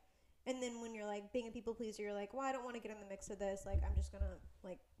 Yeah. And then when you're like being a people pleaser, you're like, well, I don't want to get in the mix of this. Like I'm just gonna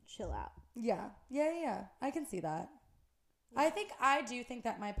like chill out. Yeah. I can see that. Yeah. I do think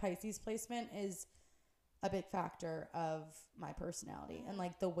that my Pisces placement is a big factor of my personality and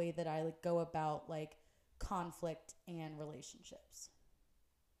like the way that I like go about like conflict and relationships.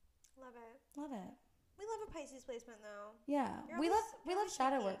 Love it. We love a Pisces placement though. Yeah. We love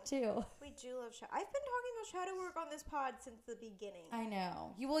shadow work too. We do love shadow. I've been talking about shadow work on this pod since the beginning. I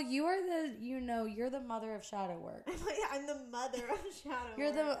know. You are you're the mother of shadow work. I'm the mother of shadow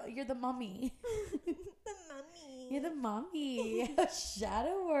work. You're the mummy. The mummy. You're the mummy of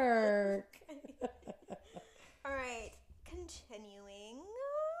shadow work. All right. Continuing.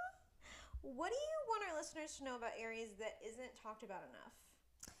 What do you want our listeners to know about Aries that isn't talked about enough?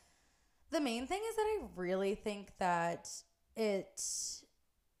 The main thing is that I really think that it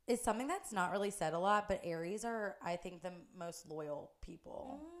is something that's not really said a lot, but Aries are, I think, the most loyal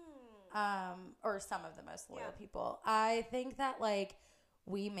people. Or some of the most loyal people. I think that, like,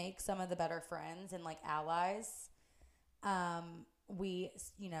 we make some of the better friends and, like, allies we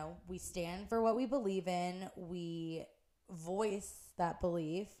stand for what we believe in. We voice that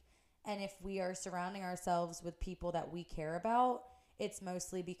belief. And if we are surrounding ourselves with people that we care about, it's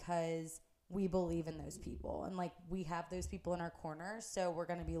mostly because we believe in those people. And like we have those people in our corner. So we're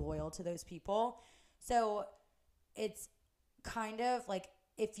going to be loyal to those people. So it's kind of like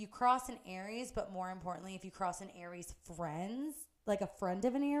if you cross an Aries, but more importantly, if you cross an Aries friends, like a friend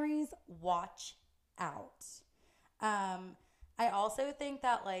of an Aries, watch out. I also think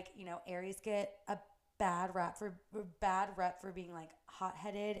that like, Aries get a bad rep for being like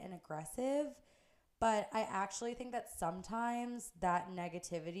hot-headed and aggressive, but I actually think that sometimes that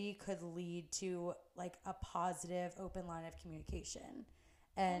negativity could lead to like a positive open line of communication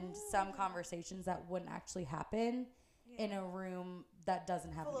and some conversations that wouldn't actually happen in a room that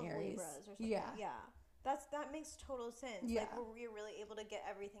doesn't have full an of Aries. Libras or something. Yeah. That makes total sense. Yeah. Like, where we're really able to get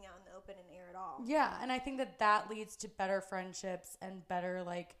everything out in the open and air it all. Yeah, and I think that leads to better friendships and better,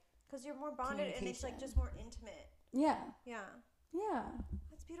 like, because you're more bonded and it's, like, just more intimate. Yeah. Yeah. Yeah.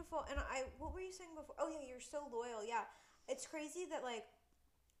 That's beautiful. And what were you saying before? Oh, yeah, you're so loyal. Yeah. It's crazy that, like,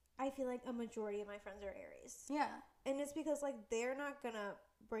 I feel like a majority of my friends are Aries. Yeah. And it's because, like, they're not going to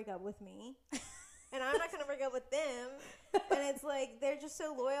break up with me. And I'm not going to break up with them. And it's like, they're just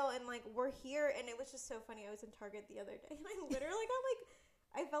so loyal. And like, we're here. And it was just so funny. I was in Target the other day. And I literally got like,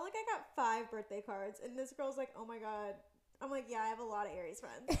 I felt like I got 5 birthday cards. And this girl's like, oh my God. I'm like, yeah, I have a lot of Aries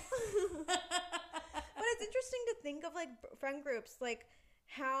friends. But it's interesting to think of like friend groups, like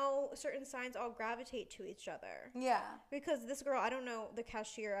how certain signs all gravitate to each other. Yeah. Because this girl, I don't know, the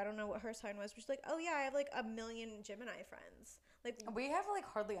cashier, I don't know what her sign was. But she's like, oh yeah, I have like 1 million Gemini friends. Like we have like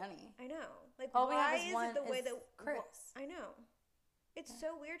hardly any. I know. Like all why we have is one it the way that Chris. I know. It's so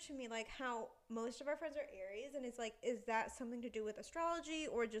weird to me, like how most of our friends are Aries, and it's like, is that something to do with astrology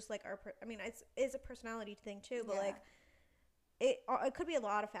or just like it's a personality thing too, but like it could be a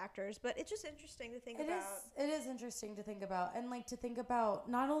lot of factors, but it's just interesting to think about. It is interesting to think about, and like to think about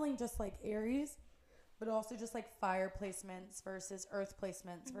not only just like Aries, but also just like fire placements versus earth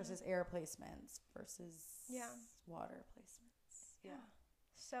placements versus air placements versus water placements. Yeah.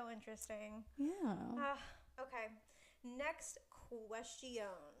 So interesting. Yeah. Okay. Next question.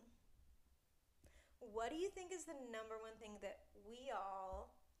 What do you think is the number one thing that we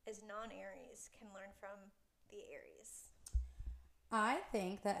all, as non-Aries, can learn from the Aries? I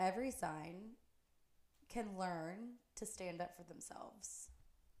think that every sign can learn to stand up for themselves.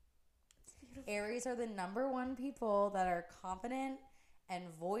 Aries are the number one people that are confident and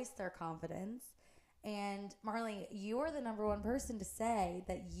voice their confidence. And Marley, you are the number one person to say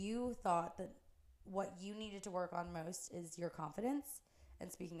that you thought that what you needed to work on most is your confidence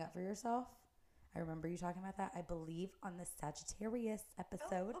and speaking up for yourself. I remember you talking about that, I believe, on the Sagittarius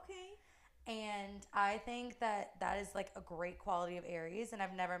episode. Oh, okay. And I think that is like a great quality of Aries. And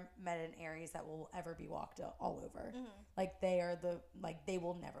I've never met an Aries that will ever be walked all over. Mm-hmm. Like they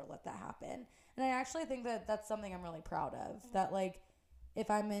will never let that happen. And I actually think that that's something I'm really proud of. Mm-hmm. That like, if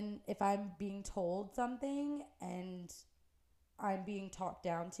I'm being told something and I'm being talked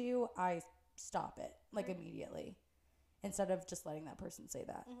down to, I stop it like immediately instead of just letting that person say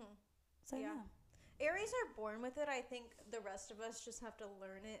that. Mm-hmm. So yeah. Aries are born with it. I think the rest of us just have to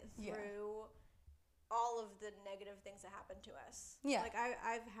learn it through all of the negative things that happen to us. Yeah. Like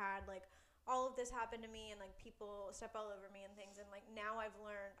I've had like all of this happen to me and like people step all over me and things, and like now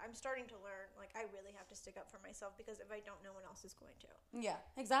I'm starting to learn like I really have to stick up for myself, because if I don't, no one else is going to. Yeah,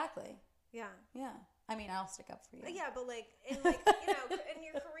 exactly. Yeah. I mean, I'll stick up for you. Yeah, but like in like in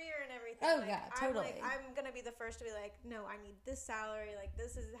your career and everything. Oh like, yeah, totally. I'm gonna be the first to be like, no, I need this salary. Like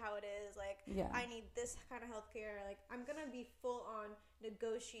this is how it is. Like I need this kind of healthcare. Like I'm gonna be full on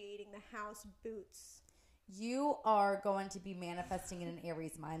negotiating the house boots. You are going to be manifesting in an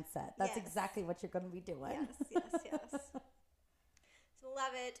Aries mindset. That's exactly what you're going to be doing. Yes. So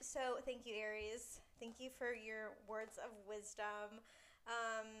love it. So thank you, Aries. Thank you for your words of wisdom.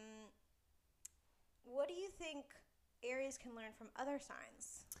 What do you think Aries can learn from other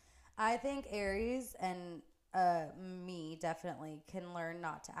signs? I think Aries and me definitely can learn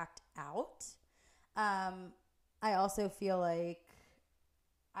not to act out. I also feel like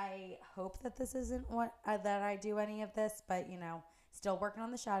I hope that this isn't what that I do any of this, but still working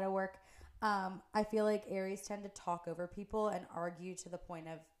on the shadow work. I feel like Aries tend to talk over people and argue to the point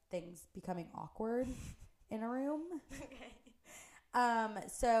of things becoming awkward in a room. Okay.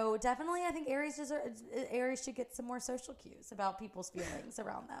 So definitely, I think Aries should get some more social cues about people's feelings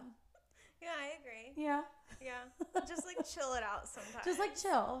around them. Yeah, I agree. Yeah. Just like chill it out sometimes. Just like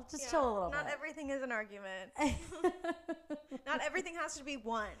chill. Chill a little bit. Not everything is an argument. Not everything has to be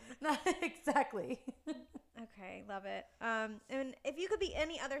won. Exactly. Okay, love it. And if you could be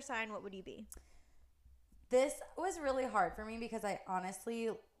any other sign, what would you be? This was really hard for me because I honestly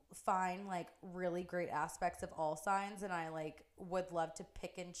find like really great aspects of all signs, and I like would love to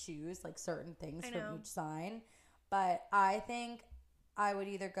pick and choose like certain things from each sign. But I think I would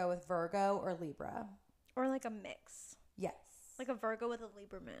either go with Virgo or Libra. Or like a mix. Yes. Like a Virgo with a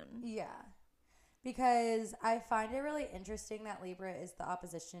Libra moon. Yeah. Because I find it really interesting that Libra is the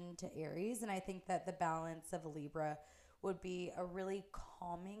opposition to Aries, and I think that the balance of a Libra would be a really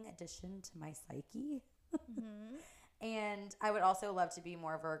calming addition to my psyche. Mm-hmm. And I would also love to be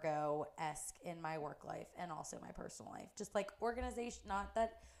more Virgo-esque in my work life and also my personal life. Just like organization, not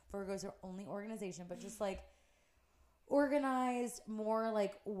that Virgos are only organization, but just like organized, more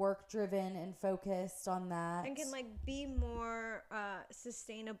like work-driven and focused on that. And can like be more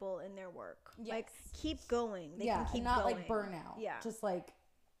sustainable in their work. Yes. Like keep going. They can keep not going. like burnout. Yeah. Just like,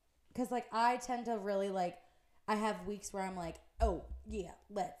 because like I tend to really like, I have weeks where I'm like, oh yeah,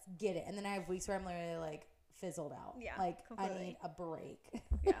 let's get it. And then I have weeks where I'm literally like, fizzled out. Yeah, like completely. I need a break.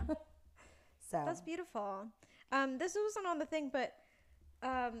 Yeah. So that's beautiful. This wasn't on the thing, but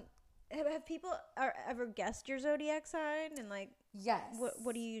have people ever guessed your zodiac sign? And like, yes.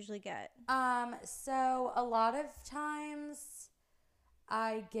 What do you usually get? So a lot of times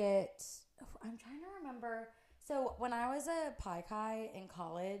I get, I'm trying to remember. So when I was a Pi Chi in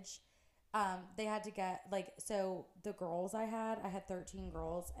college, they had to get like, so the girls I had 13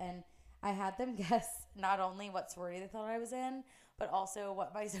 girls, and I had them guess not only what sorority they thought I was in, but also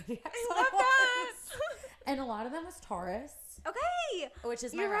what my zodiac sign love was. that. And a lot of them was Taurus. Okay. Which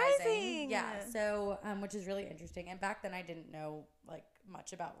is my rising. Yeah. So, which is really interesting. And back then I didn't know like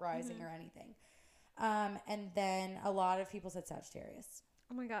much about rising or anything. And then a lot of people said Sagittarius.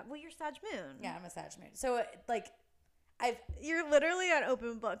 Oh my God. Well, you're Sag Moon. Yeah, I'm a Sag Moon. So like you're literally an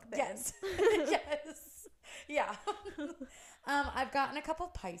open book then. Yes. Yes. Yeah. I've gotten a couple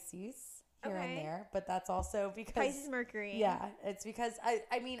of Pisces here and there, but that's also because Pisces Mercury. Yeah, it's because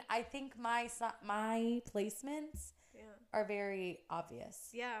I mean I think my placements are very obvious.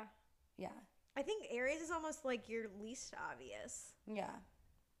 Yeah. Yeah. I think Aries is almost like your least obvious. Yeah.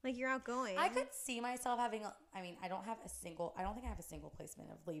 Like you're outgoing. I could see myself having. I don't think I have a single placement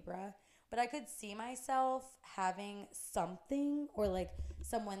of Libra, but I could see myself having something or like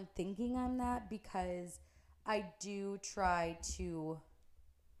someone thinking I'm that because I do try to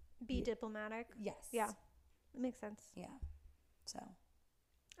be diplomatic. Yes. Yeah. It makes sense. Yeah. So.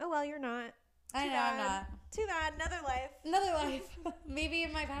 Oh, well, you're not. I know I'm not. Too bad. Another life. Another life. Maybe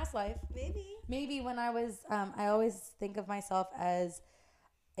in my past life. Maybe when I was, I always think of myself as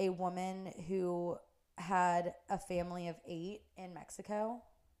a woman who had a family of 8 in Mexico.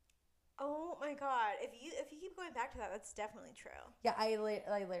 Oh my God! If you keep going back to that, that's definitely true. Yeah, I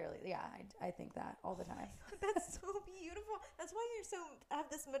literally, yeah, I think that all the time. That's so beautiful. That's why you're have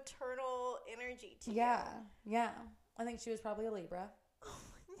this maternal energy to you. Yeah. I think she was probably a Libra. Oh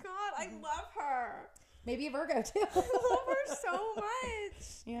my God, I love her. Maybe a Virgo too. I love her so much.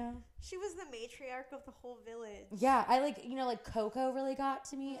 Yeah. She was the matriarch of the whole village. Yeah, I like Coco really got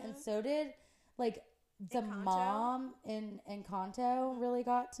to me, and so did like the mom in Encanto really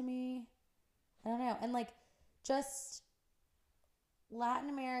got to me. I don't know. And like just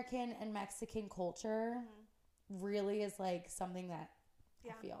Latin American and Mexican culture really is like something that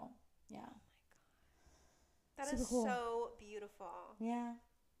I feel. Yeah. Oh my God. That is cool. So beautiful. Yeah.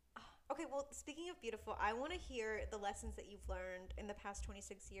 Okay, well, speaking of beautiful, I want to hear the lessons that you've learned in the past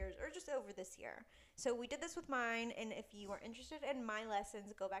 26 years or just over this year. So we did this with mine, and if you are interested in my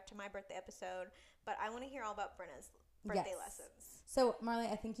lessons, go back to my birthday episode. But I want to hear all about Brenna's birthday lessons. So, Marley,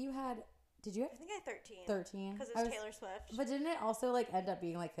 I think you had... Did you have... I think I had 13. 13. Because it was Taylor Swift. But didn't it also, like, end up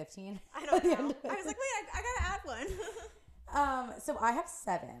being, like, 15? I don't know. I was like, wait, I got to add one. So I have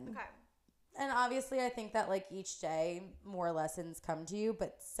 7. Okay. And obviously, I think that, like, each day, more lessons come to you.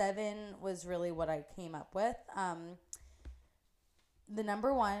 But 7 was really what I came up with. The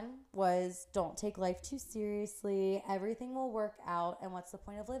number 1 was don't take life too seriously. Everything will work out. And what's the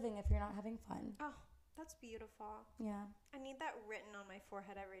point of living if you're not having fun? Oh, that's beautiful. Yeah. I need that written on my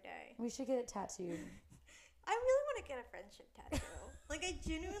forehead every day. We should get it tattooed. I really want to get a friendship tattoo. Like, I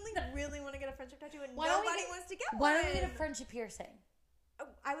genuinely really want to get a friendship tattoo, and nobody wants to get one. Why don't we get a friendship piercing? Oh,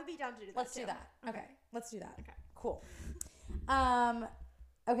 I would be down to do that. Let's do that. Okay. Let's do that. Okay. Cool.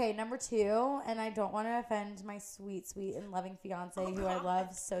 Okay, number 2, and I don't want to offend my sweet and loving fiance who I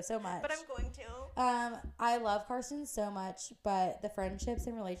love so much. But I'm going to. I love Carson so much, but the friendships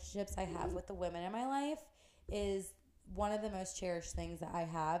and relationships I have with the women in my life is one of the most cherished things that I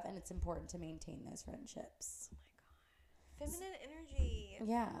have, and it's important to maintain those friendships. Oh my God. Feminine energy.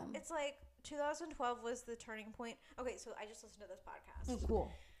 Yeah. It's like 2012 was the turning point. Okay, so I just listened to this podcast. Oh,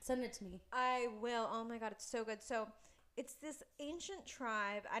 cool. Send it to me. I will. Oh my god, it's so good. So it's this ancient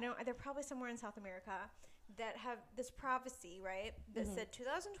tribe. They're probably somewhere in South America that have this prophecy, right? That said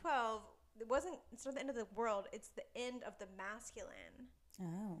 2012. It's not the end of the world. It's the end of the masculine.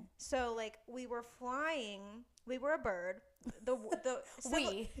 Oh. So like we were flying. We were a bird. The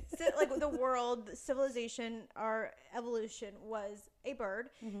world, civilization, our evolution was a bird,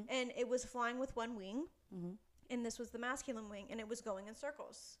 and it was flying with one wing. And this was the masculine wing, and it was going in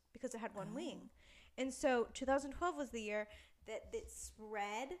circles because it had one wing. And so 2012 was the year that it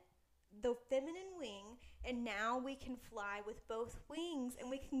spread the feminine wing, and now we can fly with both wings, and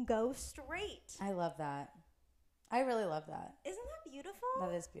we can go straight. I love that. I really love that. Isn't that beautiful?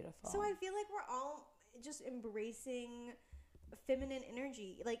 That is beautiful. So I feel like we're all just embracing feminine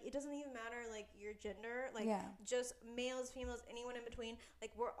energy. Like, it doesn't even matter, like, your gender. Like, just males, females, anyone in between.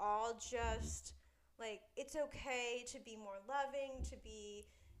 Like, we're all just... Like, it's okay to be more loving, to be,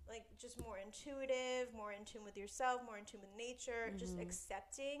 like, just more intuitive, more in tune with yourself, more in tune with nature, just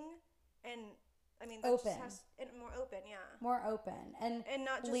accepting, and, I mean, that open. More open, yeah. More open. And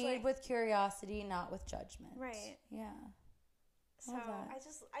not just, lead with curiosity, not with judgment. Right. Yeah. So, I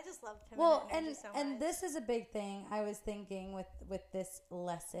just love feminine energy so much. And this is a big thing I was thinking with this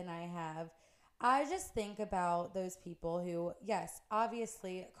lesson I have. I just think about those people who, yes,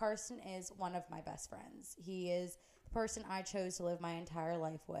 obviously, Carson is one of my best friends. He is the person I chose to live my entire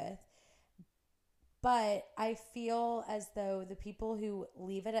life with. But I feel as though the people who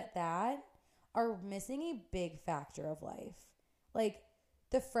leave it at that are missing a big factor of life. Like,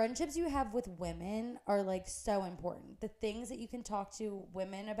 the friendships you have with women are, like, so important. The things that you can talk to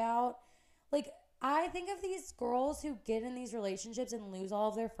women about. Like, I think of these girls who get in these relationships and lose all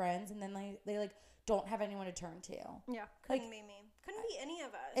of their friends, and then they like don't have anyone to turn to. Yeah, couldn't be me. Couldn't be any of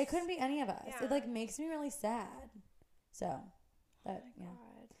us. It couldn't be any of us. Yeah. It like makes me really sad. So, that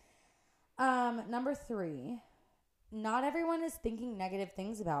number 3, not everyone is thinking negative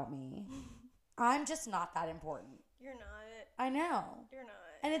things about me. I'm just not that important. You're not. I know. You're not.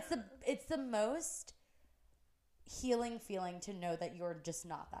 And it's the most healing feeling to know that you're just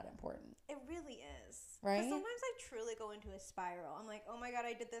not that important. It really is. Right? Because sometimes I truly go into a spiral. I'm like, oh my God,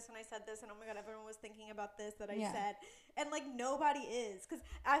 I did this and I said this, and oh my God, everyone was thinking about this that I said. And like, nobody is. Because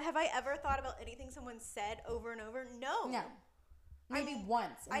have I ever thought about anything someone said over and over? No. No. Maybe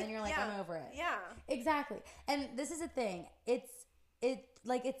once, and then you're like, I'm over it. Yeah. Exactly. And this is the thing.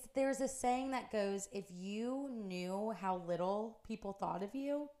 There's a saying that goes, if you knew how little people thought of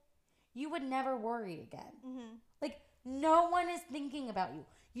you, you would never worry again. Mm-hmm. Like, no one is thinking about you.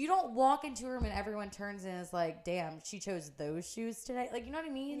 You don't walk into a room and everyone turns and is like, damn, she chose those shoes today. Like, you know what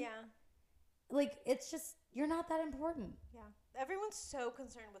I mean? Yeah. Like, it's just, you're not that important. Yeah. Everyone's so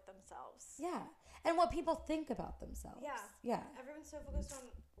concerned with themselves. Yeah. And what people think about themselves. Yeah. Yeah. Everyone's so focused on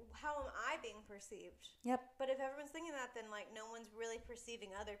how am I being perceived. Yep. But if everyone's thinking that, then like no one's really perceiving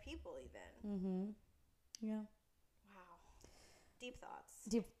other people even. Mm-hmm. Yeah. Wow. Deep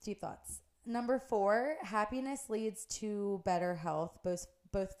thoughts. Deep thoughts. Number 4, happiness leads to better health,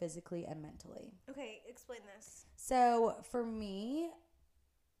 both physically and mentally. Okay, explain this. So for me,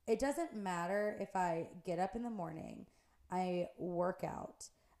 it doesn't matter if I get up in the morning, I work out,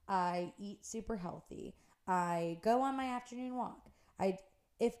 I eat super healthy, I go on my afternoon walk.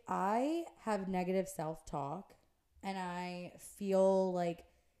 If I have negative self-talk and I feel like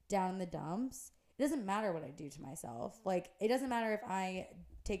down in the dumps, it doesn't matter what I do to myself. Like, it doesn't matter if I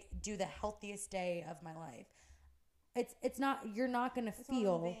do the healthiest day of my life. It's not, you're not going to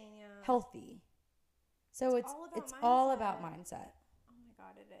feel healthy. So it's all about mindset. Oh my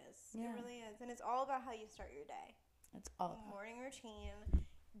God, it is. Yeah. It really is. And it's all about how you start your day. It's all about morning routine.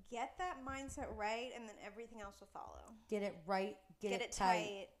 Get that mindset right, and then everything else will follow. Get it right. Get it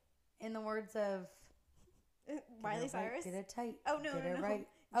tight. In the words of Miley Cyrus. Get it tight. Oh no, get no, it no. right.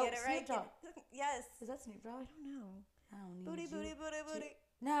 Get it right. Snoop Dogg. Yes. Is that Snoop Dogg? I don't know. I don't need Booty, you. booty, booty, booty.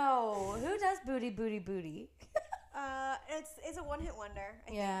 No, who does booty, booty, booty? It's a one-hit wonder.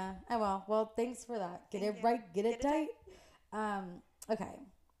 I yeah. Oh well, thanks for that. Get Thank it you. right. Get it tight. Okay.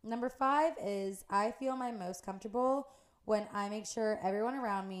 Number 5 is I feel my most comfortable when I make sure everyone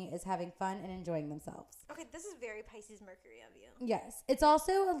around me is having fun and enjoying themselves. Okay, this is very Pisces Mercury of you. Yes. It's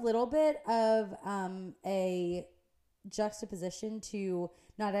also a little bit of a juxtaposition to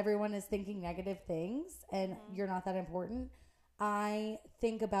not everyone is thinking negative things and you're not that important. I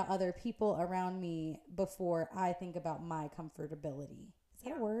think about other people around me before I think about my comfortability. Is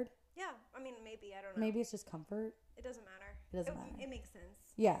that a word? Yeah. I mean, maybe. I don't know. Maybe it's just comfort. It doesn't matter. It doesn't matter. It makes sense.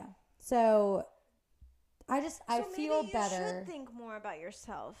 Yeah. So I So feel maybe better. You should think more about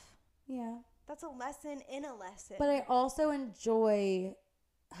yourself. Yeah. That's a lesson in a lesson. But I also enjoy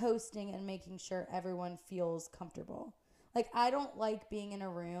hosting and making sure everyone feels comfortable. Like, I don't like being in a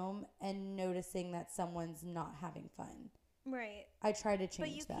room and noticing that someone's not having fun. Right. I try to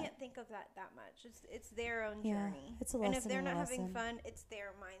change that. But you can't think of that much. It's their own journey. It's a lesson. And if they're not having fun, it's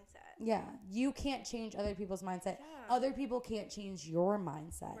their mindset. Yeah. You can't change other people's mindset. Yeah. Other people can't change your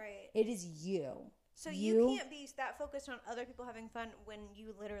mindset. Right. It is you. So you can't be that focused on other people having fun when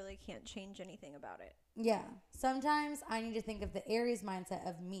you literally can't change anything about it. Yeah. Sometimes I need to think of the Aries mindset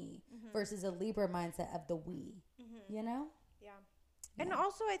of me versus a Libra mindset of the we. You know? Yeah. And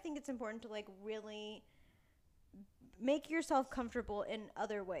also I think it's important to like really make yourself comfortable in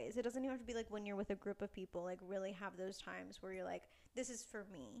other ways. It doesn't even have to be like when you're with a group of people, like really have those times where you're like, this is for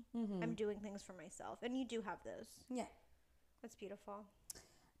me. I'm doing things for myself. And you do have those. Yeah. That's beautiful.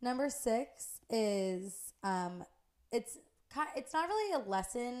 Number 6 is it's not really a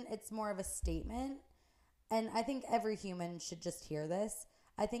lesson, it's more of a statement. And I think every human should just hear this.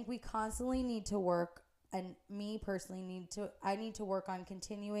 I think we constantly need to work, and me personally I need to work on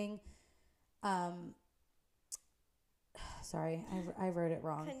continuing sorry, I wrote it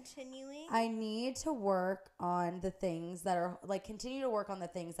wrong. Continuing? I need to work on the things that are continue to work on the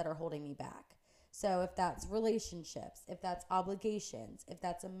things that are holding me back. So if that's relationships, if that's obligations, if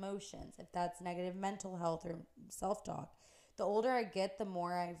that's emotions, if that's negative mental health or self-talk, the older I get, the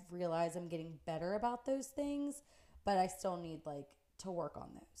more I realize I'm getting better about those things, but I still need to work on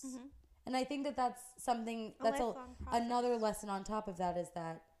those. And I think that that's something that's another lesson on top of that, is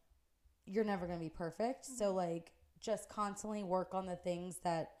that you're never going to be perfect. So just constantly work on the things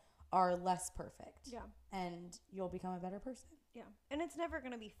that are less perfect. Yeah. And you'll become a better person. Yeah. And it's never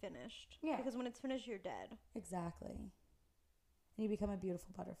going to be finished. Yeah. Because when it's finished, you're dead. Exactly. And you become a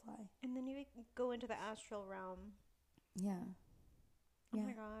beautiful butterfly. And then you go into the astral realm. Yeah. Oh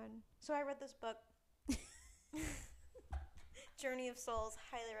my God. So I read this book, Journey of Souls.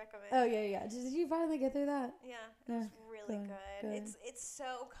 Highly recommend. Oh, yeah. Did you finally get through that? Yeah. It was really good. It's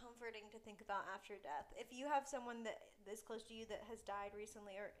so comforting to think about after death. If you have someone that is close to you that has died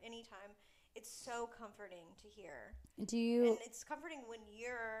recently or any time, it's so comforting to hear. And it's comforting when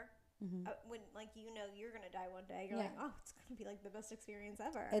you're, when you're going to die one day. You're like, oh, it's going to be like the best experience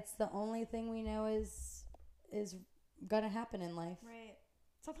ever. It's the only thing we know is going to happen in life. Right.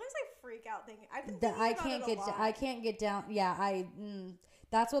 Sometimes I freak out thinking, I've been thinking I can't get down. Yeah.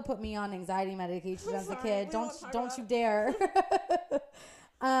 That's what put me on anxiety medication as a kid. Don't you dare.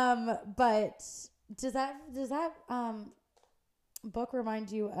 But does that book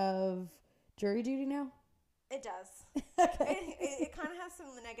remind you of Jury Duty now? It does. Okay. It kind of has some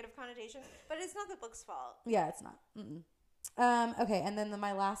negative connotations, but it's not the book's fault. Yeah, it's not. Okay, and then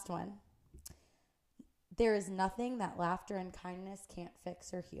my last one. There is nothing that laughter and kindness can't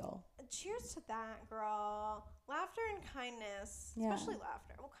fix or heal. Cheers to that, girl. Laughter and kindness. Yeah. Especially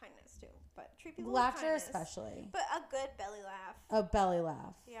laughter. Well, kindness too. But treat people with kindness. Laughter especially. But a good belly laugh. A belly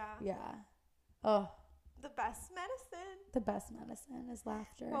laugh. Yeah. Yeah. Oh. The best medicine. The best medicine is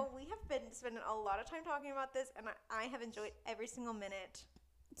laughter. Well, we have been spending a lot of time talking about this, and I have enjoyed every single minute.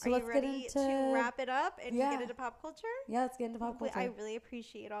 So Are you ready to wrap it up and get into pop culture? Yeah, let's get into pop culture. I really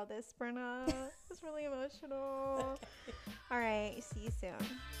appreciate all this, Brenna. It's really emotional. Okay. All right. See you soon.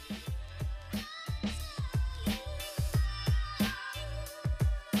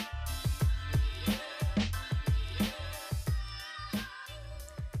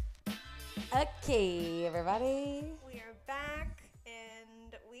 Okay, everybody. We are back,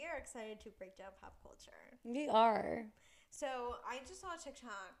 and we are excited to break down pop culture. We are. So I just saw a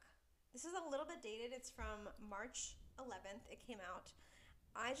TikTok. This is a little bit dated. It's from March 11th. It came out.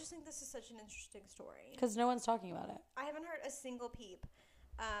 I just think this is such an interesting story. Because no one's talking about it. I haven't heard a single peep.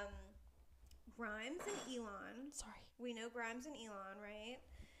 Grimes and Elon. Sorry. We know Grimes and Elon, right?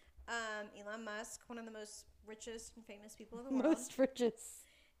 Elon Musk, one of the most richest and famous people in the world. Most richest.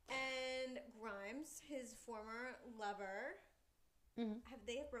 And Grimes, his former lover,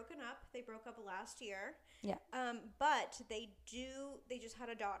 they have broken up. They broke up last year. Yeah. But they just had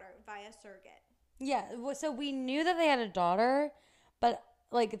a daughter via surrogate. Yeah. So we knew that they had a daughter, but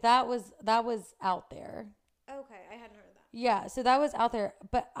that was out there. Okay, I hadn't heard that. Yeah. So that was out there,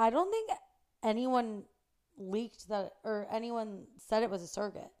 but I don't think anyone leaked that or anyone said it was a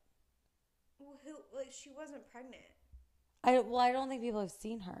surrogate. Well, she wasn't pregnant. I don't think people have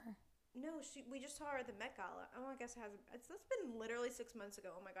seen her. No, we just saw her at the Met Gala. Oh, I guess it hasn't. That's been literally 6 months ago.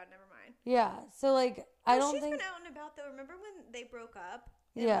 Oh my God, never mind. Yeah, so I don't think she's been out and about though. Remember when they broke up?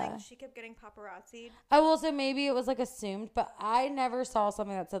 And, she kept getting paparazzi'd. I will say maybe it was assumed, but I never saw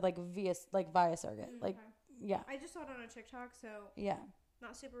something that said via surrogate. Okay. Yeah. I just saw it on a TikTok, so yeah.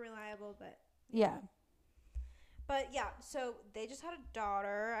 Not super reliable, but Yeah. But yeah, so they just had a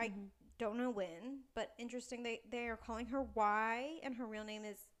daughter. I don't know when, but interesting. They are calling her Y, and her real name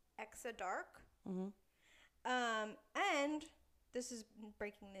is Exa Dark. And this is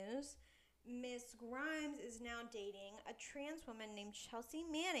breaking news. Miss Grimes is now dating a trans woman named Chelsea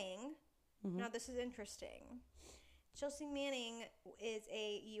Manning. Now this is interesting. Chelsea Manning is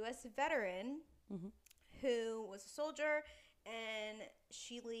a U.S. veteran who was a soldier, and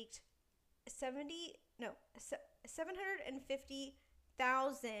she leaked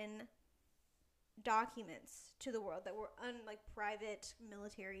 750,000 documents to the world that were private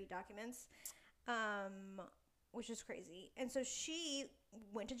military documents, which is crazy. And so she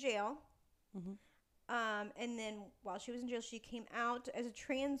went to jail. And then while she was in jail, she came out as a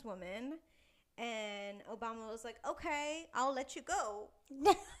trans woman, and Obama was like, "Okay, I'll let you go."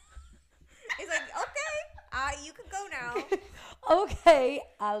 He's like, "Okay, you can go now." Okay,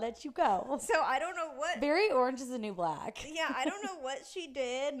 I'll let you go. So I don't know what. Very Orange is the New Black. Yeah, I don't know what she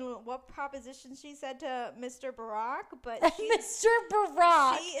did and what proposition she said to Mr. Barack, but Mr.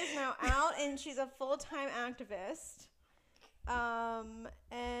 Barack. she is now out, and she's a full-time activist.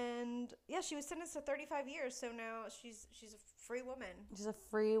 And yeah, she was sentenced to 35 years, so now she's a free woman. She's a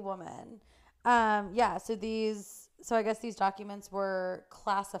free woman. Yeah, so I guess these documents were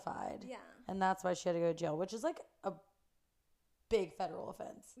classified. Yeah. And that's why she had to go to jail, which is like a big federal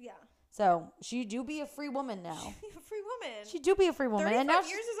offense. Yeah. So she do be a free woman now. She's a free woman. She do be a free woman. 35 and now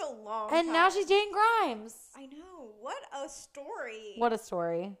years is a long time. And now she's dating Grimes. I know. What a story. What a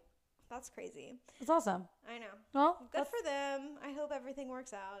story. That's crazy. It's awesome. I know. Well, good for them. I hope everything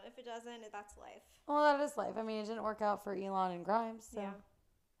works out. If it doesn't, that's life. Well, that is life. I mean, it didn't work out for Elon and Grimes. So. Yeah.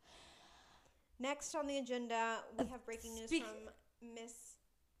 Next on the agenda, we have breaking news from Miss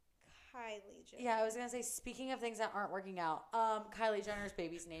Kylie Jenner. Yeah, I was going to say, speaking of things that aren't working out, Kylie Jenner's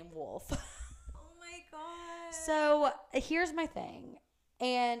baby's name, Wolf. Oh my God. So here's my thing.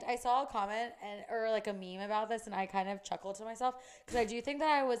 And I saw a comment or like a meme about this, and I kind of chuckled to myself because I do think that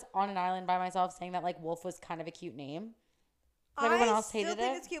I was on an island by myself saying that like Wolf was kind of a cute name. Everyone else hated it. I still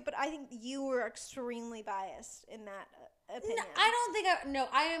think it's cute, but I think you were extremely biased in that opinion. No, I don't think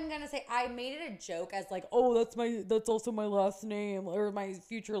I am going to say I made it a joke as like, oh, that's also my last name or my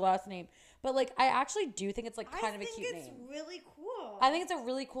future last name. But like, I actually do think it's like kind of a cute name. I think it's really cool. I think it's a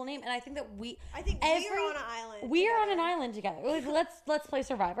really cool name, and I think that we are on an island. We are on an island together. Like, let's play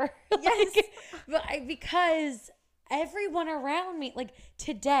Survivor. Yes. Because everyone around me, like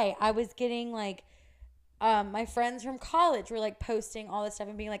today, I was getting like, my friends from college were like posting all this stuff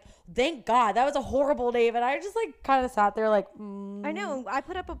and being like, "Thank God, that was a horrible name," and I just like kind of sat there like, I know. I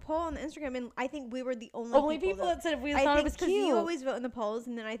put up a poll on Instagram, and I think we were the only people that said we thought it was cute. You always vote in the polls,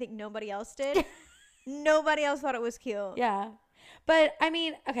 and then I think nobody else did. Nobody else thought it was cute. Yeah. But I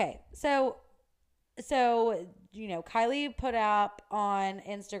mean, okay, so you know, Kylie put up on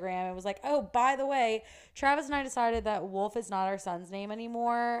Instagram, it was like, oh, by the way, Travis and I decided that Wolf is not our son's name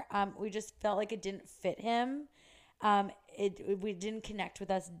anymore. We just felt like it didn't fit him. We didn't connect with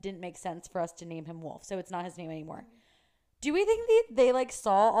us, didn't make sense for us to name him Wolf, so it's not his name anymore. Do we think they like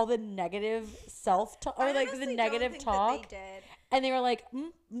saw all the negative self-talk or like the negative talk? They did. And they were like,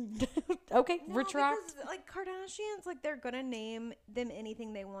 okay, no, retract. Because, like, Kardashians, like, they're going to name them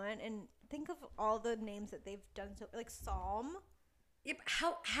anything they want. And think of all the names that they've done. So, like, Psalm. Yeah,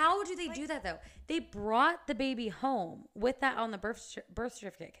 how do they do that, though? They brought the baby home with that on the birth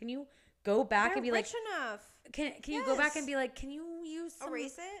certificate. Can you go back and be like... enough. Can you go back and be like, can you use some...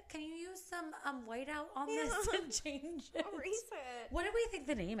 Erase it? Can you use some whiteout on this and change it? Erase it. What do we think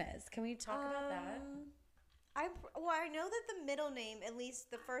the name is? Can we talk about that? I know that the middle name, at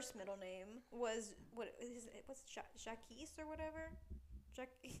least the first middle name, was what's Jacques or whatever.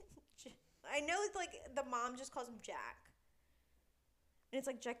 I know it's like the mom just calls him Jack, and it's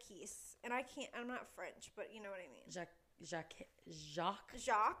like Jacques, and I'm not French, but you know what I mean. Jacques.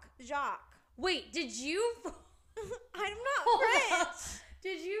 Wait, did you? I'm not French.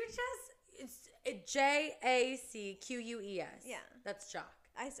 Did you just? It's JACQUES. Yeah, that's Jacques.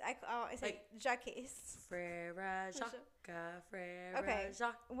 I say like, Jacques. Frère Jacques, Frère okay.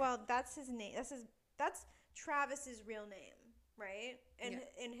 Jacques. Well, that's his name. That's Travis's real name, right? And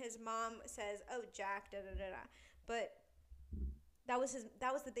his mom says, "Oh, Jack, da da da da." But that was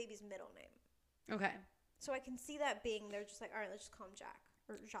the baby's middle name. Okay. So I can see that being they're just like, all right, let's just call him Jack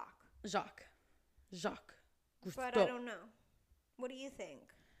or Jacques. Jacques. But I don't know. What do you think?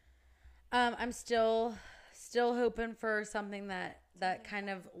 I'm still hoping for something that kind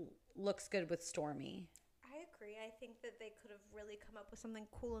of looks good with Stormy. I agree. I think that they could have really come up with something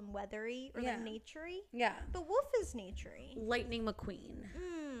cool and weathery or Yeah. like naturey. Yeah. But Wolf is naturey. Lightning McQueen.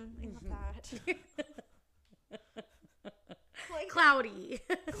 I love that. Like, Cloudy.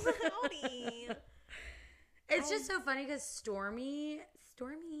 cloudy. It's just so funny because Stormy,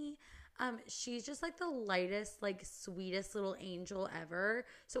 she's just like the lightest, like sweetest little angel ever.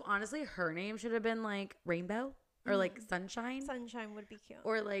 So honestly, her name should have been like Rainbow or like Sunshine. Sunshine would be cute.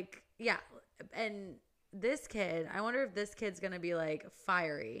 Or like, yeah. And this kid, I wonder if this kid's going to be like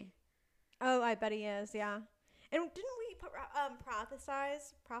fiery. Oh, I bet he is, yeah. And didn't we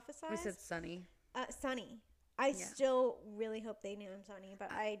prophesize? We said Sunny. Sunny. I still really hope they name him Sunny,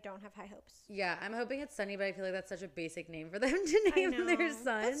 but I don't have high hopes. Yeah, I'm hoping it's Sunny, but I feel like that's such a basic name for them to name their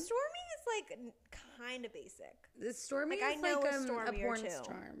son. But Stormy is like kind of basic. Stormy Like, is I know like a Stormy a or porn two.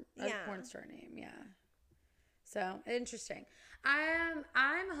 star. Yeah. A porn star name, yeah. So, interesting. I'm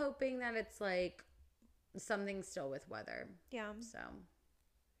hoping that it's like something still with weather. Yeah. So,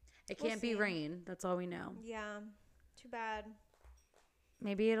 it We'll can't be see. rain. That's all we know. Yeah. Too bad.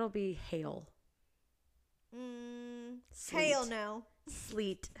 Maybe it'll be hail. Sleet. Hail no.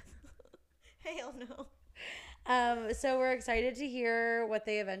 Sleet. Hail no. So we're excited to hear what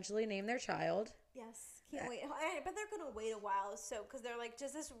they eventually name their child. Yes. Can't wait. I bet they're going to wait a while. So, because they're like,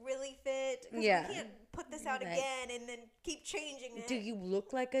 does this really fit? 'Cause Yeah. we can't put this out Like, again and then keep changing it. Do you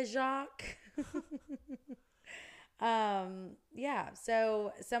look like a Jacques? Yeah.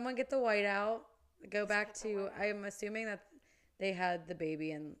 So someone get the white out. Go back to. I'm assuming that they had the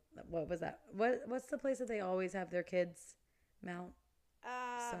baby in. What was that? What's the place that they always have their kids? Mount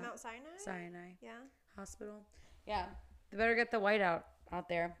Mount Sinai? Sinai Yeah. Hospital. Yeah. They better get the white out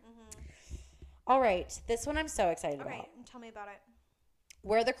there. All right. This one I'm so excited Okay. about. Tell me about it.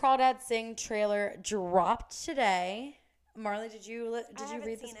 Where the Crawdads Sing trailer dropped today. Marley, did you haven't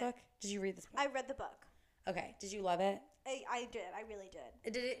read this seen it. book? Did you read this book? I read the book. Okay. Did you love it? I did. I really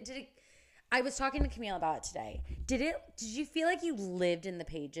did. Did it? I was talking to Camille about it today. Did you feel like you lived in the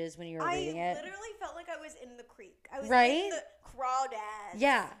pages when you were reading it? I literally felt like I was in the creek. I was Right? in the crawdads.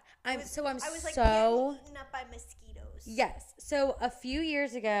 Yeah. I was like so getting eaten up by mosquitoes. yes. So a few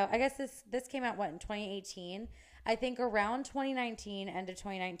years ago, I guess this came out in 2018. I think around 2019, end of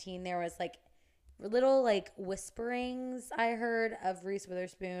 2019, there was like little like whisperings I heard of Reese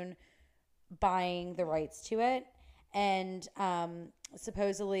Witherspoon buying the rights to it. And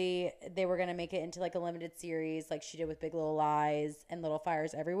supposedly they were going to make it into like a limited series like she did with Big Little Lies and Little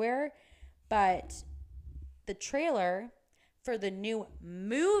Fires Everywhere. But the trailer for the new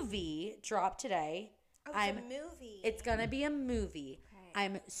movie dropped today. Oh, it's a movie. It's going to be a movie. Okay.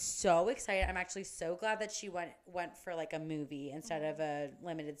 I'm so excited. I'm actually so glad that she went for like a movie instead of a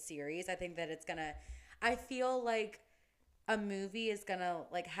limited series. I think that it's going to I feel like a movie is gonna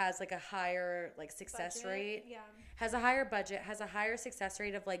like has like a higher like success Budget, rate, yeah. has a higher budget, has a higher success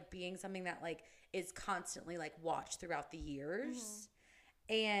rate of like being something that like is constantly like watched throughout the years.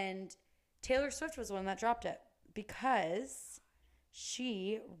 And Taylor Swift was the one that dropped it because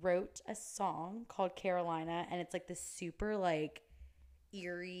she wrote a song called Carolina, and it's like this super like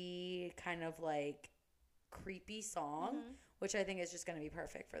eerie kind of like creepy song, which I think is just gonna be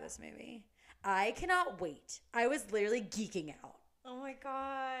perfect for this movie. I cannot wait. I was literally geeking out. Oh my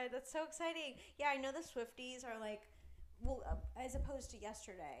god, that's so exciting. Yeah, I know the Swifties are like, well, as opposed to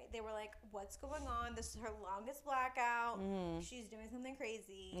yesterday, they were like, what's going on? This is her longest blackout. She's doing something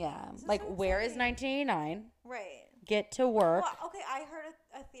crazy. Yeah. This is Like, so where is exciting. 1989? Right. Get to work. Well, okay, I heard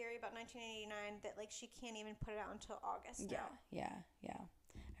a theory about 1989 that like she can't even put it out until August now. Yeah.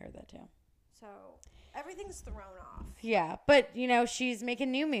 I heard that too. So everything's thrown off. Yeah, but she's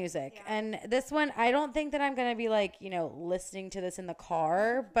making new music, Yeah. and this one I don't think that I'm gonna be like listening to this in the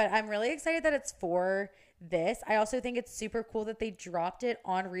car, but I'm really excited that it's for this. I also think it's super cool that they dropped it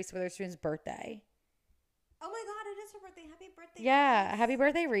on Reese Witherspoon's birthday. Oh my god, it is her birthday! Happy birthday! Yeah, Reese. happy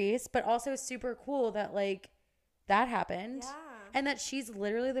birthday, Reese! But also super cool that like that happened, Yeah. and that she's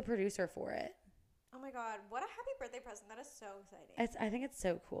literally the producer for it. Oh my god, what a happy birthday present! That is so exciting. I think it's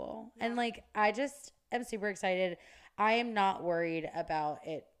so cool. Yeah. And like I just am super excited. I am not worried about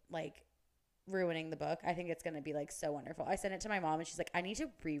it like ruining the book. I think it's going to be like so wonderful. I sent it to my mom and she's like, I need to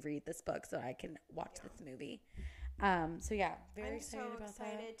reread this book so I can watch this movie. So yeah, very I'm excited so about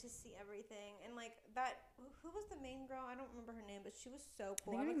excited to see everything. And like that, who was the main girl? I don't remember her name, but she was so that.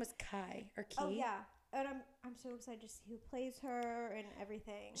 cool. I think her name was Kai or Key. Oh yeah, and I'm so excited to see who plays her and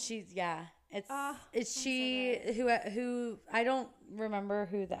everything. It's I'm she who I don't remember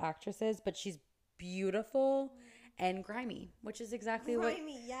who the actress is, but she's beautiful and grimy, which is exactly what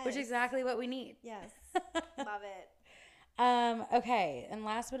we need. Yes, love it. Okay, and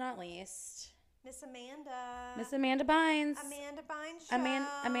last but not least, Miss Amanda. Miss Amanda Bynes. Amanda Bynes show.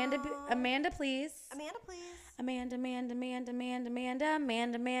 Amanda, please. Amanda, please.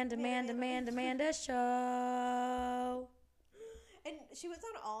 Amanda show. And she was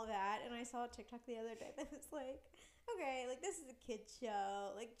on all that, and I saw a TikTok the other day that was like, okay, like, this is a kid's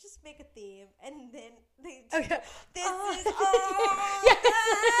show. Like, just make a theme. And then they Okay. this is all Yes.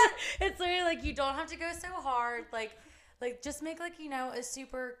 that. It's literally like, you don't have to go so hard. Like just make, like, you know, a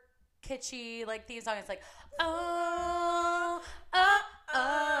super kitschy, like, theme song. It's like, oh,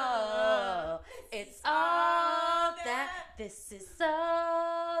 it's all that, this is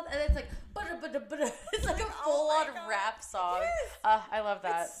all, and it's like, it's like a full-on rap song. Yes. I love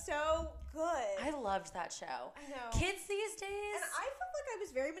that. It's so good. I loved that show. I know. Kids these days, And I felt like I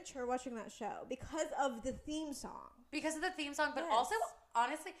was very mature watching that show because of the theme song. because of the theme song, but Yes. also,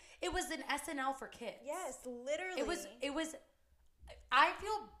 honestly, it was an SNL for kids. Yes, literally. It was. I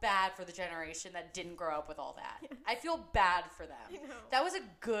feel bad for the generation that didn't grow up with all that. I feel bad for them. I know. That was a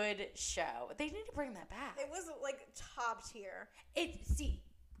good show. They need to bring that back. It was like top tier. See,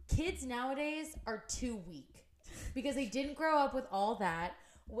 kids nowadays are too weak because they didn't grow up with all that,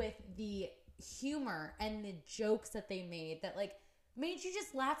 with the humor and the jokes that they made that, like, made you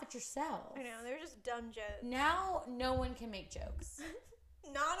just laugh at yourself. I know, they're just dumb jokes. Now no one can make jokes.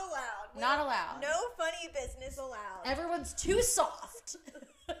 Not allowed. Not allowed. No funny business allowed. Everyone's too soft.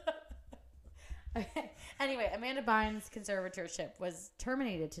 Okay. Anyway, Amanda Bynes' conservatorship was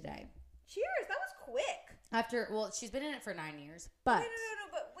terminated today. Cheers, that was quick. She's been in it for 9 years, but No,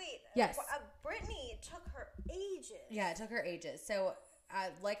 but wait. Yes. Brittany took her ages. yeah, it took her ages. So,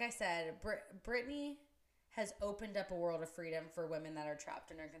 like I said, Brittany has opened up a world of freedom for women that are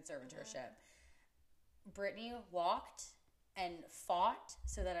trapped in her conservatorship. Brittany walked and fought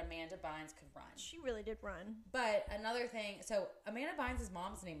so that Amanda Bynes could run. She really did run. But another thing, so Amanda Bynes'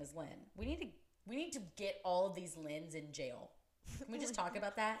 mom's name is Lynn. We need to get all of these Lyns in jail. Can we just talk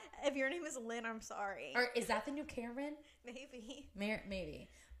about that? If your name is Lynn, I'm sorry. Or is that the new Karen? Maybe. Maybe.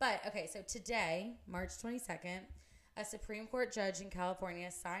 But, okay, so today, March 22nd, a Supreme Court judge in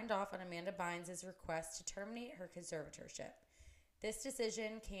California signed off on Amanda Bynes' request to terminate her conservatorship. This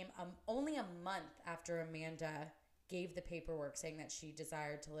decision came only a month after Amanda gave the paperwork saying that she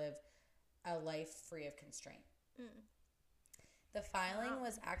desired to live a life free of constraint. The filing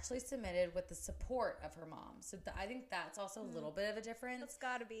was actually submitted with the support of her mom. So I think that's also a little bit of a difference. That's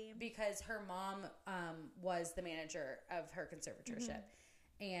gotta be. Because her mom was the manager of her conservatorship.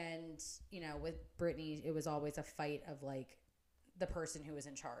 And, you know, with Brittany, it was always a fight of, like, the person who was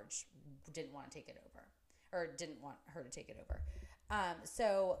in charge didn't want to take it over. Or didn't want her to take it over.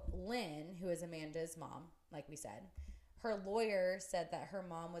 So Lynn, who is Amanda's mom, like we said, her lawyer said that her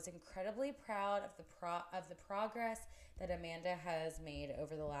mom was incredibly proud of the progress that Amanda has made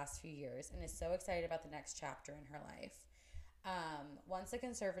over the last few years and is so excited about the next chapter in her life. Once the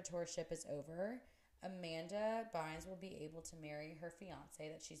conservatorship is over, Amanda Bynes will be able to marry her fiance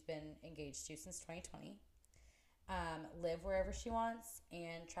that she's been engaged to since 2020, live wherever she wants,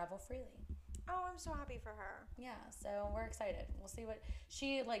 and travel freely. Oh, I'm so happy for her. Yeah, so we're excited. We'll see what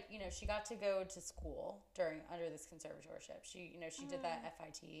she, like, you know, she got to go to school under this conservatorship. She did that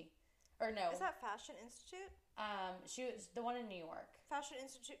FIT, or no. Is that Fashion Institute? She was the one in New York. Fashion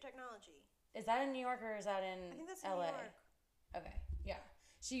Institute Technology. Is that in New York or is that in I think that's LA? in New York. Okay, yeah.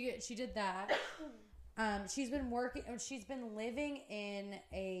 She did that. She's been living in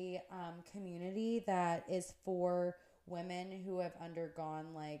a community that is for women who have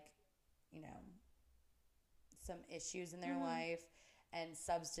undergone, like, you know, some issues in their life and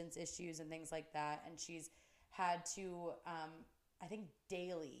substance issues and things like that. And she's had to, I think,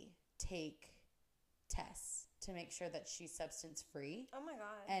 daily take tests to make sure that she's substance free. Oh my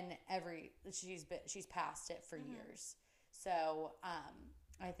god. And she's passed it for years. So,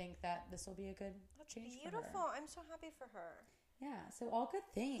 I think that this will be a good change for her. Beautiful. I'm so happy for her. Yeah, so all good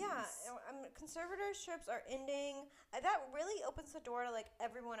things. Yeah, conservatorships are ending. That really opens the door to, like,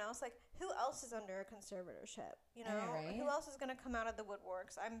 everyone else. Like, who else is under a conservatorship? You know, right? Who else is going to come out of the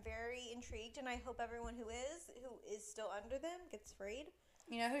woodworks? I'm very intrigued, and I hope everyone who is still under them gets freed.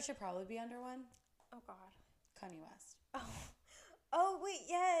 You know who should probably be under one? Oh God. Kanye West. Oh wait,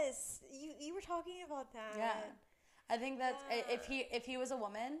 yes. You were talking about that. Yeah, I think that's if he was a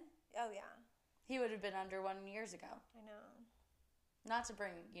woman, Oh yeah. he would have been under one years ago. I know. Not to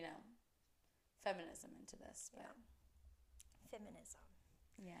bring, you know, feminism into this, but Feminism.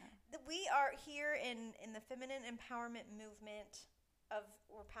 yeah. We are here in the feminine empowerment movement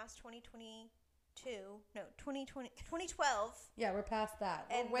we're past 2020 2012. Yeah, we're past that.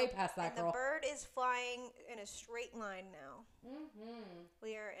 And We're way past that, and girl. the bird is flying in a straight line now. Mm-hmm.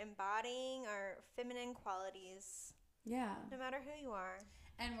 We are embodying our feminine qualities, Yeah. no matter who you are.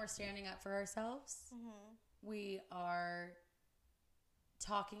 And we're standing up for ourselves. Mm-hmm. We are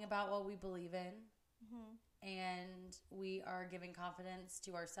talking about what we believe in. Mm-hmm. And we are giving confidence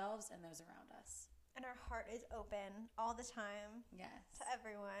to ourselves and those around us. And our heart is open all the time. Yes. To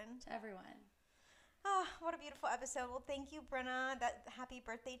everyone. To everyone. Ah, what a beautiful episode. Well, thank you, Brenna. Happy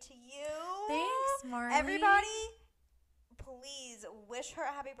birthday to you. Thanks, Marley. Everybody, please wish her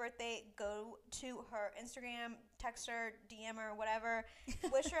a happy birthday. Go to her Instagram, text her, DM her, whatever.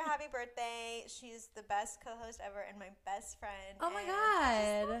 Wish her a happy birthday. She's the best co-host ever and my best friend. Oh my and I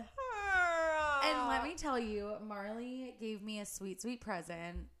just God. love her. And let me tell you, Marley gave me a sweet, sweet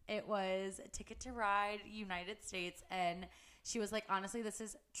present. It was a ticket to ride United States, and she was like, honestly, this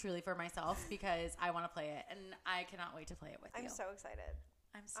is truly for myself because I want to play it, and I cannot wait to play it with you. I'm so excited.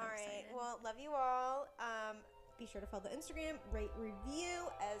 I'm so All right. excited. Well, love you all. Be sure to follow the Instagram, rate, review,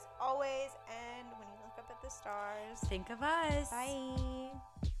 as always. And when you look up at the stars, Think of us.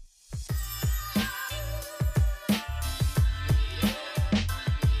 bye.